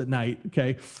clubs at night.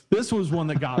 Okay. This was one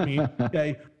that got me.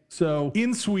 Okay. So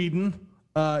in Sweden,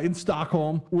 in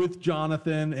Stockholm with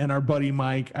Jonathan and our buddy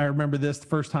Mike, I remember this the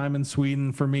first time in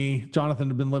Sweden for me. Jonathan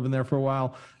had been living there for a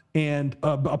while. And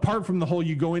apart from the whole,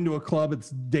 you go into a club, it's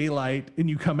daylight, and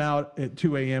you come out at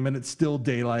 2 a.m. and it's still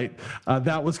daylight.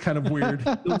 That was kind of weird.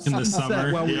 In the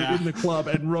summer, while we were in the club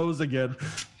and rose again.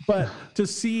 But to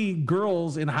see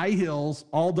girls in high heels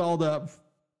all dolled up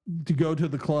to go to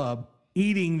the club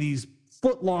eating these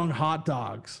foot-long hot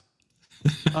dogs.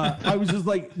 I was just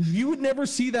like, you would never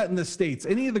see that in the States.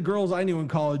 Any of the girls I knew in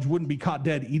college wouldn't be caught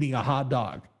dead eating a hot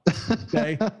dog.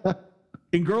 Okay.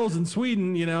 And girls in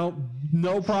Sweden,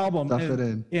 no problem.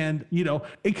 And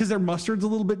because their mustard's a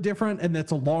little bit different, and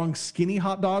it's a long, skinny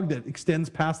hot dog that extends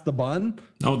past the bun.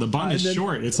 Oh, the bun is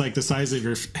short. It's like the size of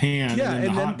your hand. Yeah, and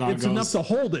then the hot dog it's enough to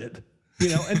hold it.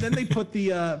 And then they put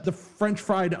the French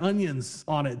fried onions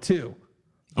on it too.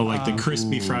 Oh, like the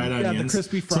crispy fried onions. Yeah, the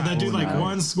crispy fried. So they do like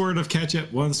one squirt of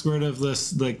ketchup, one squirt of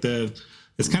this, like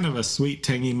it's kind of a sweet,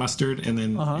 tangy mustard, and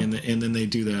then and then they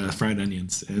do the fried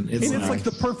onions, and it's like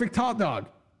the perfect hot dog.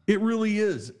 It really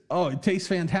is. Oh, it tastes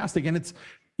fantastic, and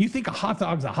you think a hot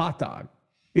dog's a hot dog,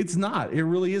 It's not. It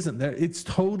really isn't. It's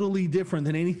totally different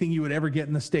than anything you would ever get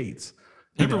in the States.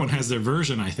 Everyone has their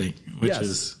version, I think,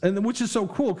 which is so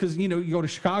cool because, you go to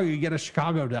Chicago, you get a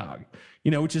Chicago dog,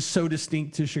 which is so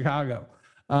distinct to Chicago.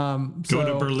 Go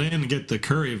to Berlin and get the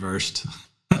currywurst.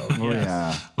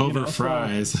 Over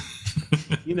fries.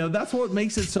 So, that's what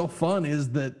makes it so fun is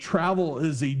that travel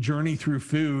is a journey through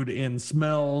food and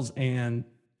smells and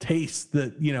tastes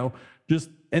that,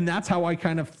 and that's how I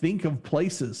kind of think of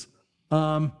places.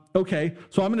 Okay.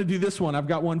 So I'm going to do this one. I've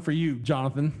got one for you,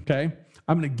 Jonathan. Okay.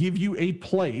 I'm going to give you a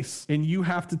place and you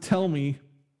have to tell me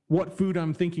what food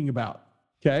I'm thinking about.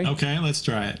 Okay. Okay. Let's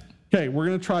try it. Okay. We're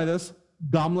going to try this.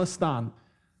 Gamla stan.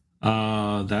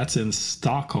 That's in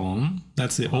Stockholm.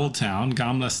 That's the old town,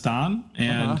 Gamla stan.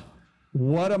 And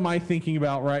what am I thinking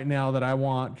about right now that I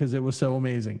want? Cause it was so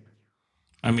amazing.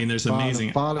 I mean, there's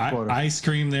amazing ice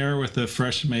cream there with the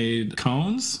fresh made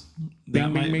cones.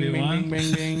 Bing, bing, bing, bing, bing,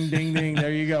 bing, ding, ding, ding.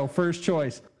 There you go. First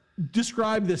choice.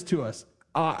 Describe this to us.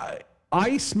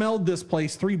 I smelled this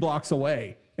place 3 blocks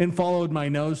away and followed my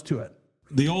nose to it.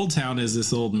 The old town is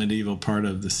this old medieval part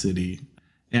of the city,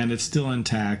 and it's still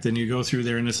intact. And you go through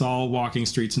there, and it's all walking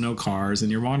streets, no cars.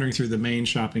 And you're wandering through the main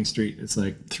shopping street. It's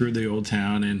like through the old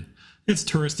town, and it's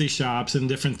touristy shops and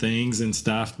different things and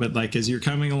stuff. But like as you're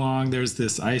coming along, there's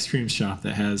this ice cream shop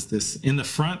that has this in the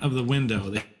front of the window.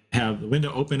 They have the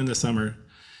window open in the summer,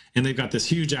 and they've got this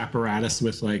huge apparatus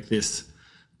with like this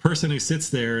person who sits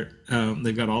there.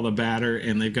 They've got all the batter,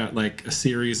 and they've got like a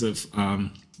series of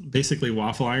basically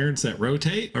waffle irons that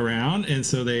rotate around. And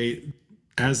so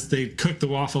as they cook the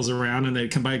waffles around,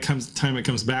 and by the time it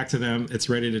comes back to them, it's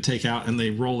ready to take out, and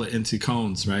they roll it into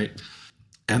cones, right?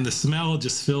 And the smell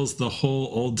just fills the whole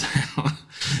old town.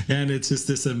 And it's just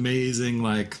this amazing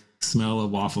like smell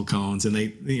of waffle cones. And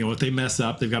they, if they mess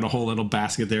up, they've got a whole little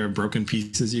basket there of broken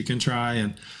pieces you can try.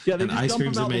 And they just ice dump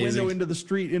cream's them out amazing. the window into the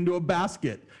street into a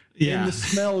basket. Yeah. And the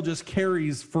smell just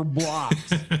carries for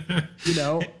blocks. I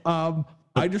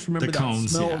just remember that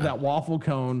cones, smell of that waffle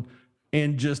cone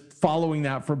and just following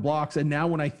that for blocks. And now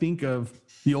when I think of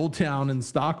the old town in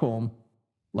Stockholm,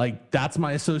 like that's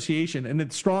my association, and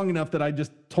it's strong enough that I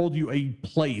just told you a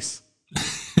place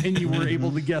and you were able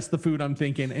to guess the food I'm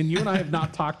thinking. And you and I have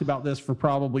not talked about this for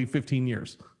probably 15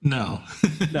 years. No.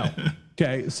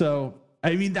 Okay. So,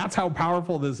 I mean, that's how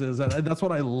powerful this is. That's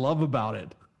what I love about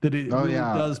it, that it really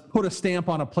does put a stamp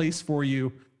on a place for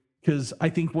you. Cause I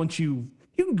think once you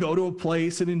can go to a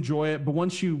place and enjoy it, but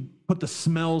once you put the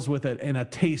smells with it and a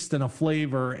taste and a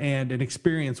flavor and an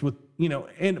experience with,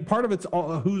 and part of it's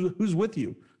all who's with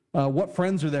you, what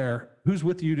friends are there, who's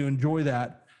with you to enjoy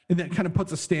that. And that kind of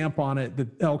puts a stamp on it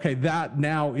that, okay, that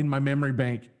now in my memory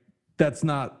bank, that's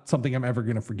not something I'm ever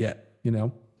going to forget,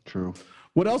 True.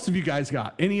 What else have you guys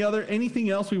got? Anything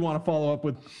else we want to follow up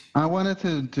with? I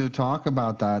wanted to talk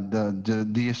about that,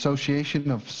 the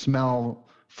association of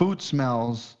food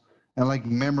smells and like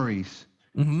memories.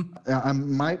 Mm-hmm. I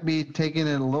might be taking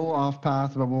it a little off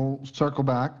path, but we'll circle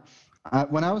back.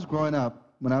 When I was growing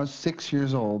up, when I was 6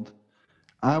 years old,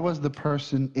 I was the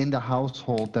person in the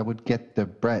household that would get the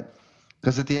bread.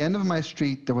 Because at the end of my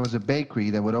street, there was a bakery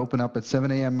that would open up at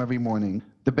 7 a.m. every morning.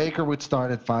 The baker would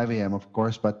start at 5 a.m., of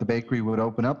course, but the bakery would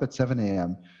open up at 7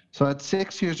 a.m. So at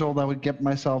 6 years old, I would get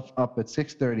myself up at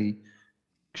 6:30,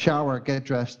 shower, get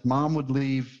dressed. Mom would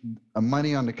leave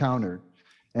money on the counter.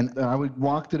 And I would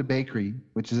walk to the bakery,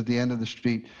 which is at the end of the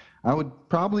street. I would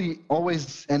probably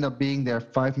always end up being there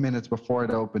 5 minutes before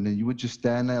it opened. And you would just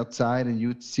stand outside and you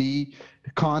would see the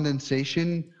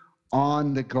condensation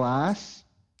on the glass.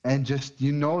 And just,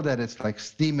 that it's like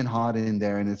steaming hot in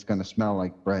there and it's going to smell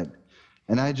like bread.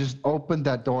 And I just opened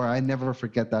that door. I never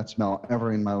forget that smell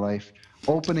ever in my life.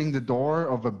 Opening the door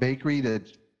of a bakery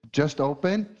that just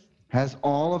opened, has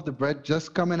all of the bread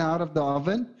just coming out of the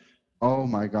oven. Oh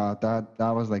my God, that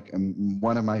was like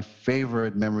one of my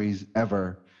favorite memories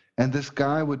ever. And this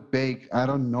guy would bake, I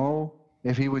don't know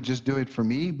if he would just do it for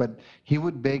me, but he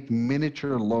would bake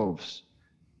miniature loaves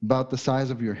about the size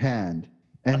of your hand.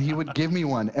 And he would give me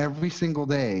one every single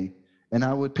day. And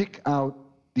I would pick out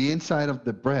the inside of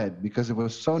the bread because it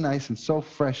was so nice and so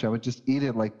fresh. I would just eat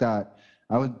it like that.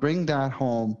 I would bring that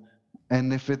home.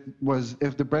 And if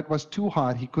the bread was too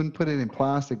hot, he couldn't put it in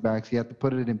plastic bags. He had to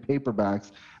put it in paper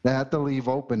bags. They had to leave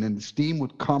open, and the steam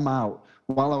would come out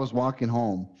while I was walking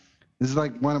home. This is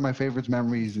like one of my favorite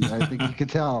memories. And I think you can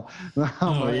tell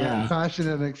how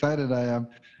passionate and excited I am.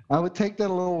 I would take that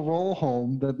little roll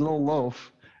home, that little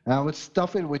loaf, and I would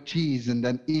stuff it with cheese and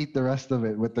then eat the rest of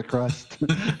it with the crust.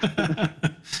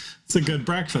 It's a good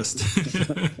breakfast.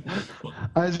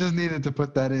 I just needed to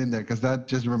put that in there because that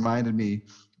just reminded me.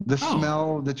 The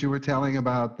smell that you were telling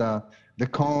about, the the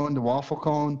cone, the waffle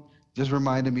cone, just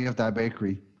reminded me of that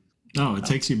bakery. Oh, it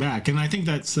takes you back. And I think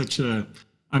that's such a,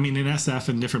 I mean, in SF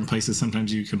and different places,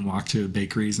 sometimes you can walk to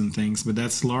bakeries and things, but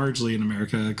that's largely in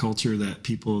America a culture that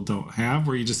people don't have,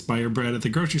 where you just buy your bread at the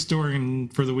grocery store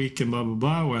and for the week and blah,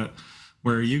 blah, blah.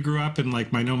 Where you grew up, and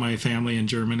like I know my family in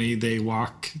Germany, they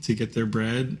walk to get their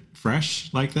bread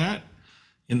fresh like that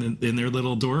in their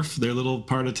little dorf, their little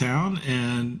part of town.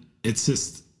 And it's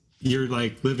just, you're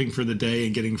like living for the day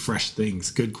and getting fresh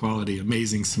things, good quality,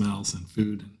 amazing smells and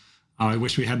food. I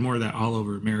wish we had more of that all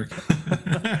over America.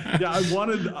 Yeah, I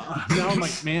wanted. Now I'm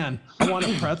like, man, I want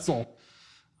a pretzel.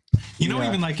 You know,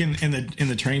 even like in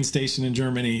the train station in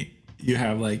Germany, you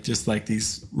have like just like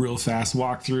these real fast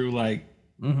walk through like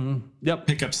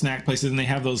pick up snack places, and they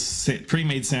have those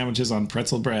pre-made sandwiches on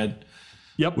pretzel bread.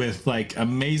 Yep. With like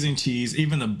amazing cheese.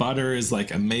 Even the butter is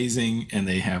like amazing, and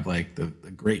they have like the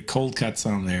great cold cuts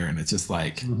on there, and it's just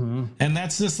like, and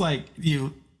that's just like,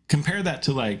 you compare that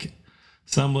to like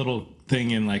some little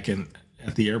thing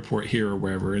at the airport here or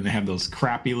wherever, and they have those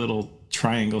crappy little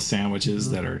triangle sandwiches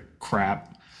that are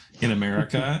crap in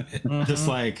America. Just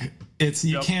like, it's,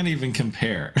 you can't even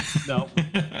compare. No,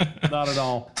 not at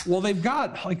all. Well, they've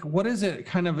got like, what is it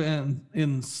kind of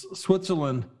in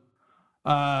Switzerland?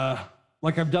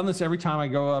 Like I've done this every time I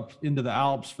go up into the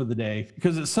Alps for the day,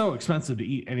 because it's so expensive to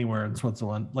eat anywhere in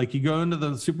Switzerland. Like you go into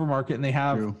the supermarket and they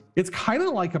have, it's kind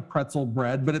of like a pretzel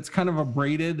bread, but it's kind of a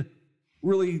braided,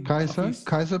 really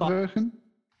Kaiserbrötchen.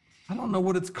 I don't know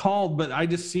what it's called, but I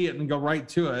just see it and go right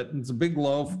to it. And it's a big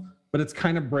loaf, but it's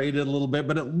kind of braided a little bit,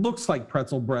 but it looks like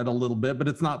pretzel bread a little bit, but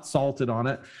it's not salted on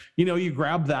it. You know, you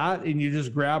grab that and you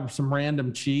just grab some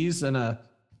random cheese and a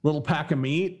little pack of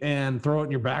meat and throw it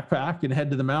in your backpack and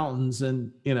head to the mountains,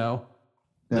 and you know,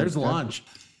 there's lunch.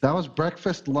 That was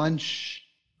breakfast, lunch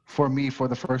for me for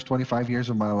the first 25 years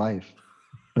of my life.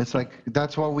 It's like,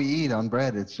 that's what we eat on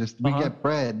bread. It's just, we get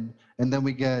bread and then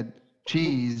we get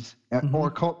cheese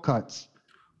or cold cuts.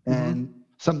 And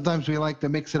sometimes we like to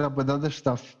mix it up with other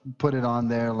stuff, put it on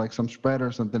there, like some spread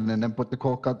or something, and then put the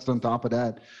cold cuts on top of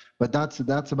that. But that's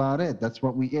about it. That's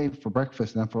what we ate for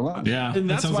breakfast and for lunch. Yeah. And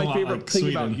that's my favorite thing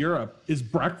about Europe is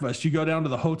breakfast. You go down to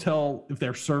the hotel, if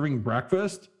they're serving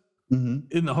breakfast in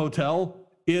the hotel,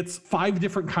 it's 5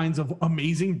 different kinds of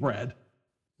amazing bread.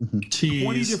 Cheese,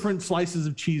 20 different slices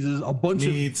of cheeses, a bunch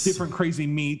of different crazy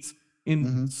meats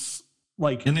in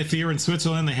like. And if you're in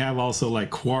Switzerland, they have also like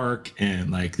quark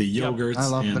and like the yogurts. I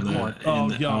love and the quark.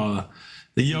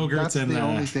 The yogurts. That's and the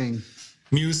only thing.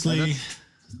 Muesli.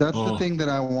 That's the thing that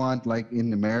I want, like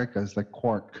in America, is like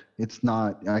quark. It's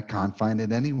not, I can't find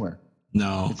it anywhere.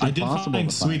 No, I did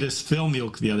find Swedish fill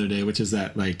milk the other day, which is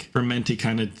that like fermenty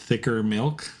kind of thicker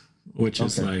milk, which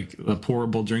is like a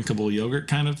pourable, drinkable yogurt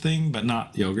kind of thing, but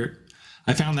not yogurt.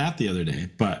 I found that the other day,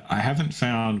 but I haven't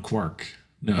found quark.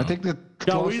 No. I think the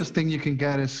closest thing you can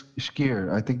get is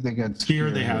skyr. I think they get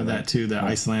skyr. They have that too, the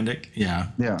Icelandic. Yeah.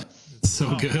 Yeah. It's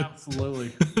so good.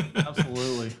 Absolutely.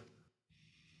 Absolutely.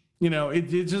 You know, it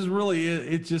just really,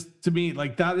 it's just, to me,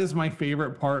 like that is my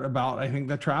favorite part about, I think,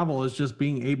 the travel is just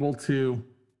being able to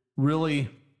really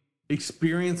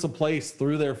experience a place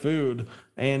through their food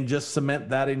and just cement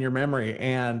that in your memory.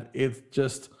 And it's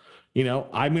just, you know,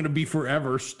 I'm going to be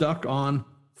forever stuck on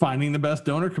finding the best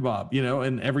doner kebab, you know,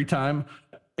 and every time,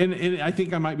 and I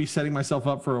think I might be setting myself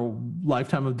up for a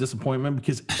lifetime of disappointment,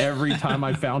 because every time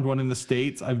I found one in the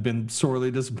States, I've been sorely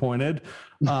disappointed.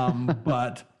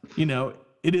 But, you know,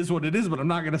 it is what it is, but I'm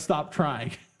not going to stop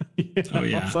trying. Oh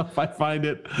yeah. So if I find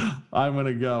it, I'm going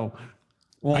to go.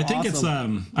 Well, I think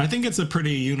it's a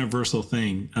pretty universal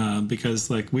thing,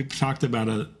 because like we've talked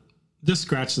about just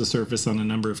scratch the surface on a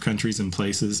number of countries and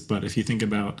places. But if you think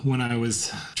about when I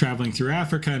was traveling through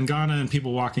Africa and Ghana, and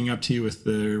people walking up to you with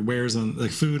their wares on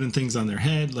like food and things on their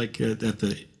head, like at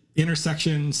the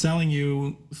intersection selling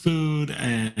you food,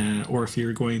 or if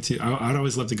you're going to, I'd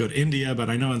always love to go to India,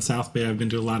 but I know in South Bay I've been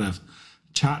to a lot of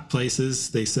chaat places.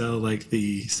 They sell like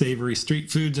the savory street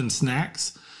foods and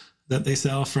snacks that they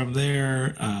sell from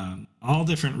there. All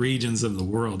different regions of the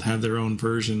world have their own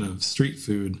version of street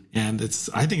food, and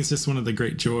I think it's just one of the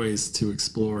great joys to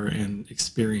explore and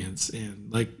experience.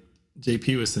 And like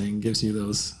JP was saying, gives you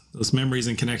those memories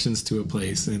and connections to a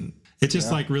place, and it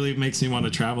just like really makes me want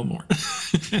to travel more.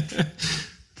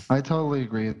 I totally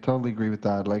agree with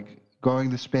that. Like going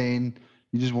to Spain,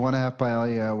 you just want to have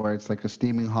paella, where it's like a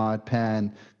steaming hot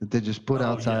pan that they just put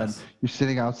outside. Yes. You're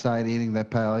sitting outside eating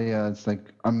that paella. It's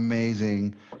like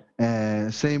amazing.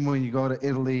 And same when you go to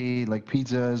Italy, like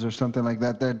pizzas or something like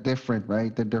that. They're different,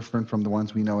 right? They're different from the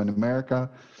ones we know in America.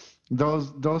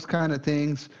 Those kind of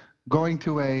things. Going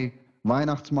to a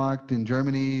Weihnachtsmarkt in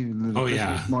Germany, the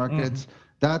Christmas markets,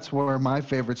 that's where my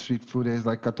favorite street food is,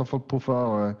 like Kartoffelpuffer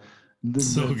or the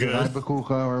Reibekuchen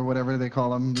or whatever they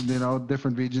call them. You know,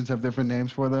 different regions have different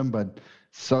names for them, but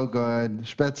so good.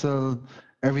 Spätzle,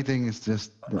 everything is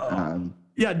just.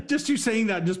 Yeah, just you saying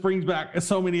that just brings back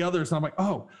so many others. And I'm like,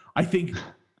 oh, I think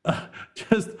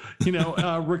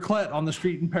raclette on the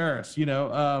street in Paris,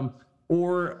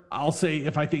 or I'll say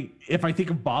if I think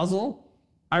of Basel,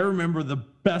 I remember the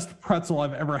best pretzel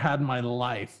I've ever had in my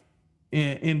life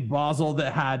in Basel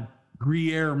that had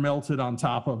Gruyere melted on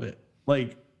top of it.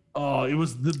 Like, it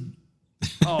was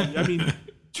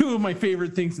two of my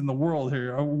favorite things in the world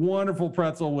here. A wonderful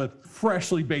pretzel with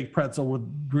freshly baked pretzel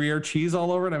with Gruyere cheese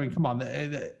all over it. I mean, come on.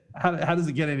 How does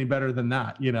it get any better than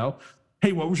that,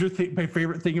 Hey, what was your my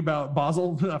favorite thing about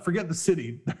Basel? Forget the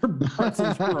city. Their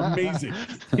pretzels were amazing.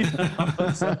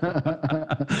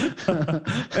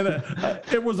 And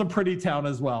it was a pretty town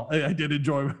as well. I did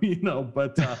enjoy,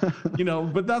 but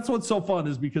that's what's so fun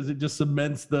is because it just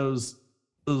cements those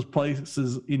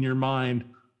places in your mind.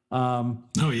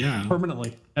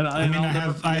 Permanently. And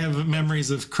I have memories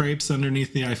of crepes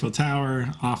underneath the Eiffel Tower,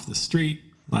 off the street.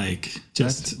 Like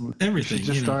everything. We should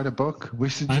just start a book. We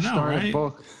should just start a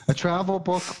book, a travel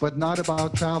book, but not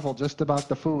about travel, just about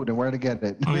the food and where to get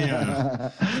it. Oh yeah,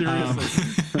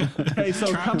 seriously. Okay,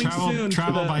 so coming soon.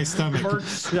 Travel by stomach. Merch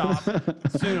shop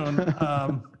soon.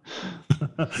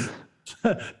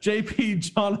 JP,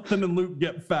 Jonathan, and Luke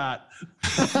get fat.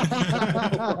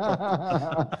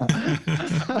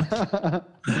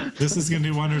 This is gonna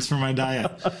do wonders for my diet.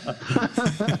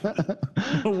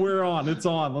 We're on. It's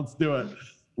on. Let's do it.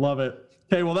 Love it.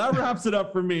 Okay, well, that wraps it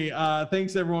up for me.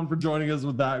 Thanks, everyone, for joining us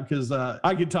with that because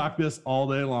I could talk this all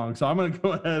day long. So I'm going to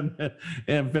go ahead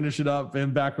and finish it up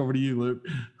and back over to you, Luke.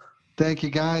 Thank you,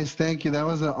 guys. Thank you. That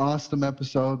was an awesome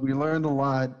episode. We learned a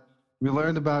lot. We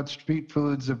learned about street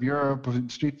foods of Europe,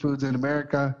 street foods in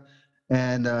America.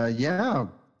 And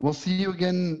we'll see you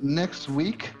again next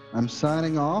week. I'm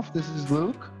signing off. This is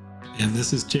Luke. And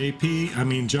this is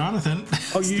Jonathan.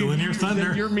 Still in your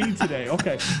thunder. You're me today.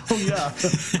 Okay. Oh, yeah.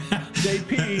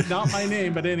 JP, not my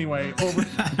name, but anyway, over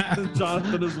to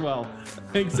Jonathan as well.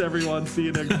 Thanks, everyone. See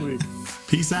you next week.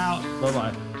 Peace out.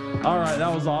 Bye-bye. All right.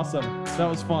 That was awesome. That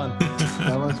was fun.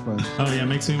 That was fun. Oh, yeah.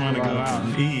 Makes me want to go out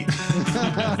and eat.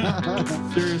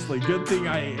 Seriously. Good thing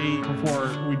I ate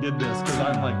before we did this because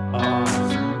I'm like,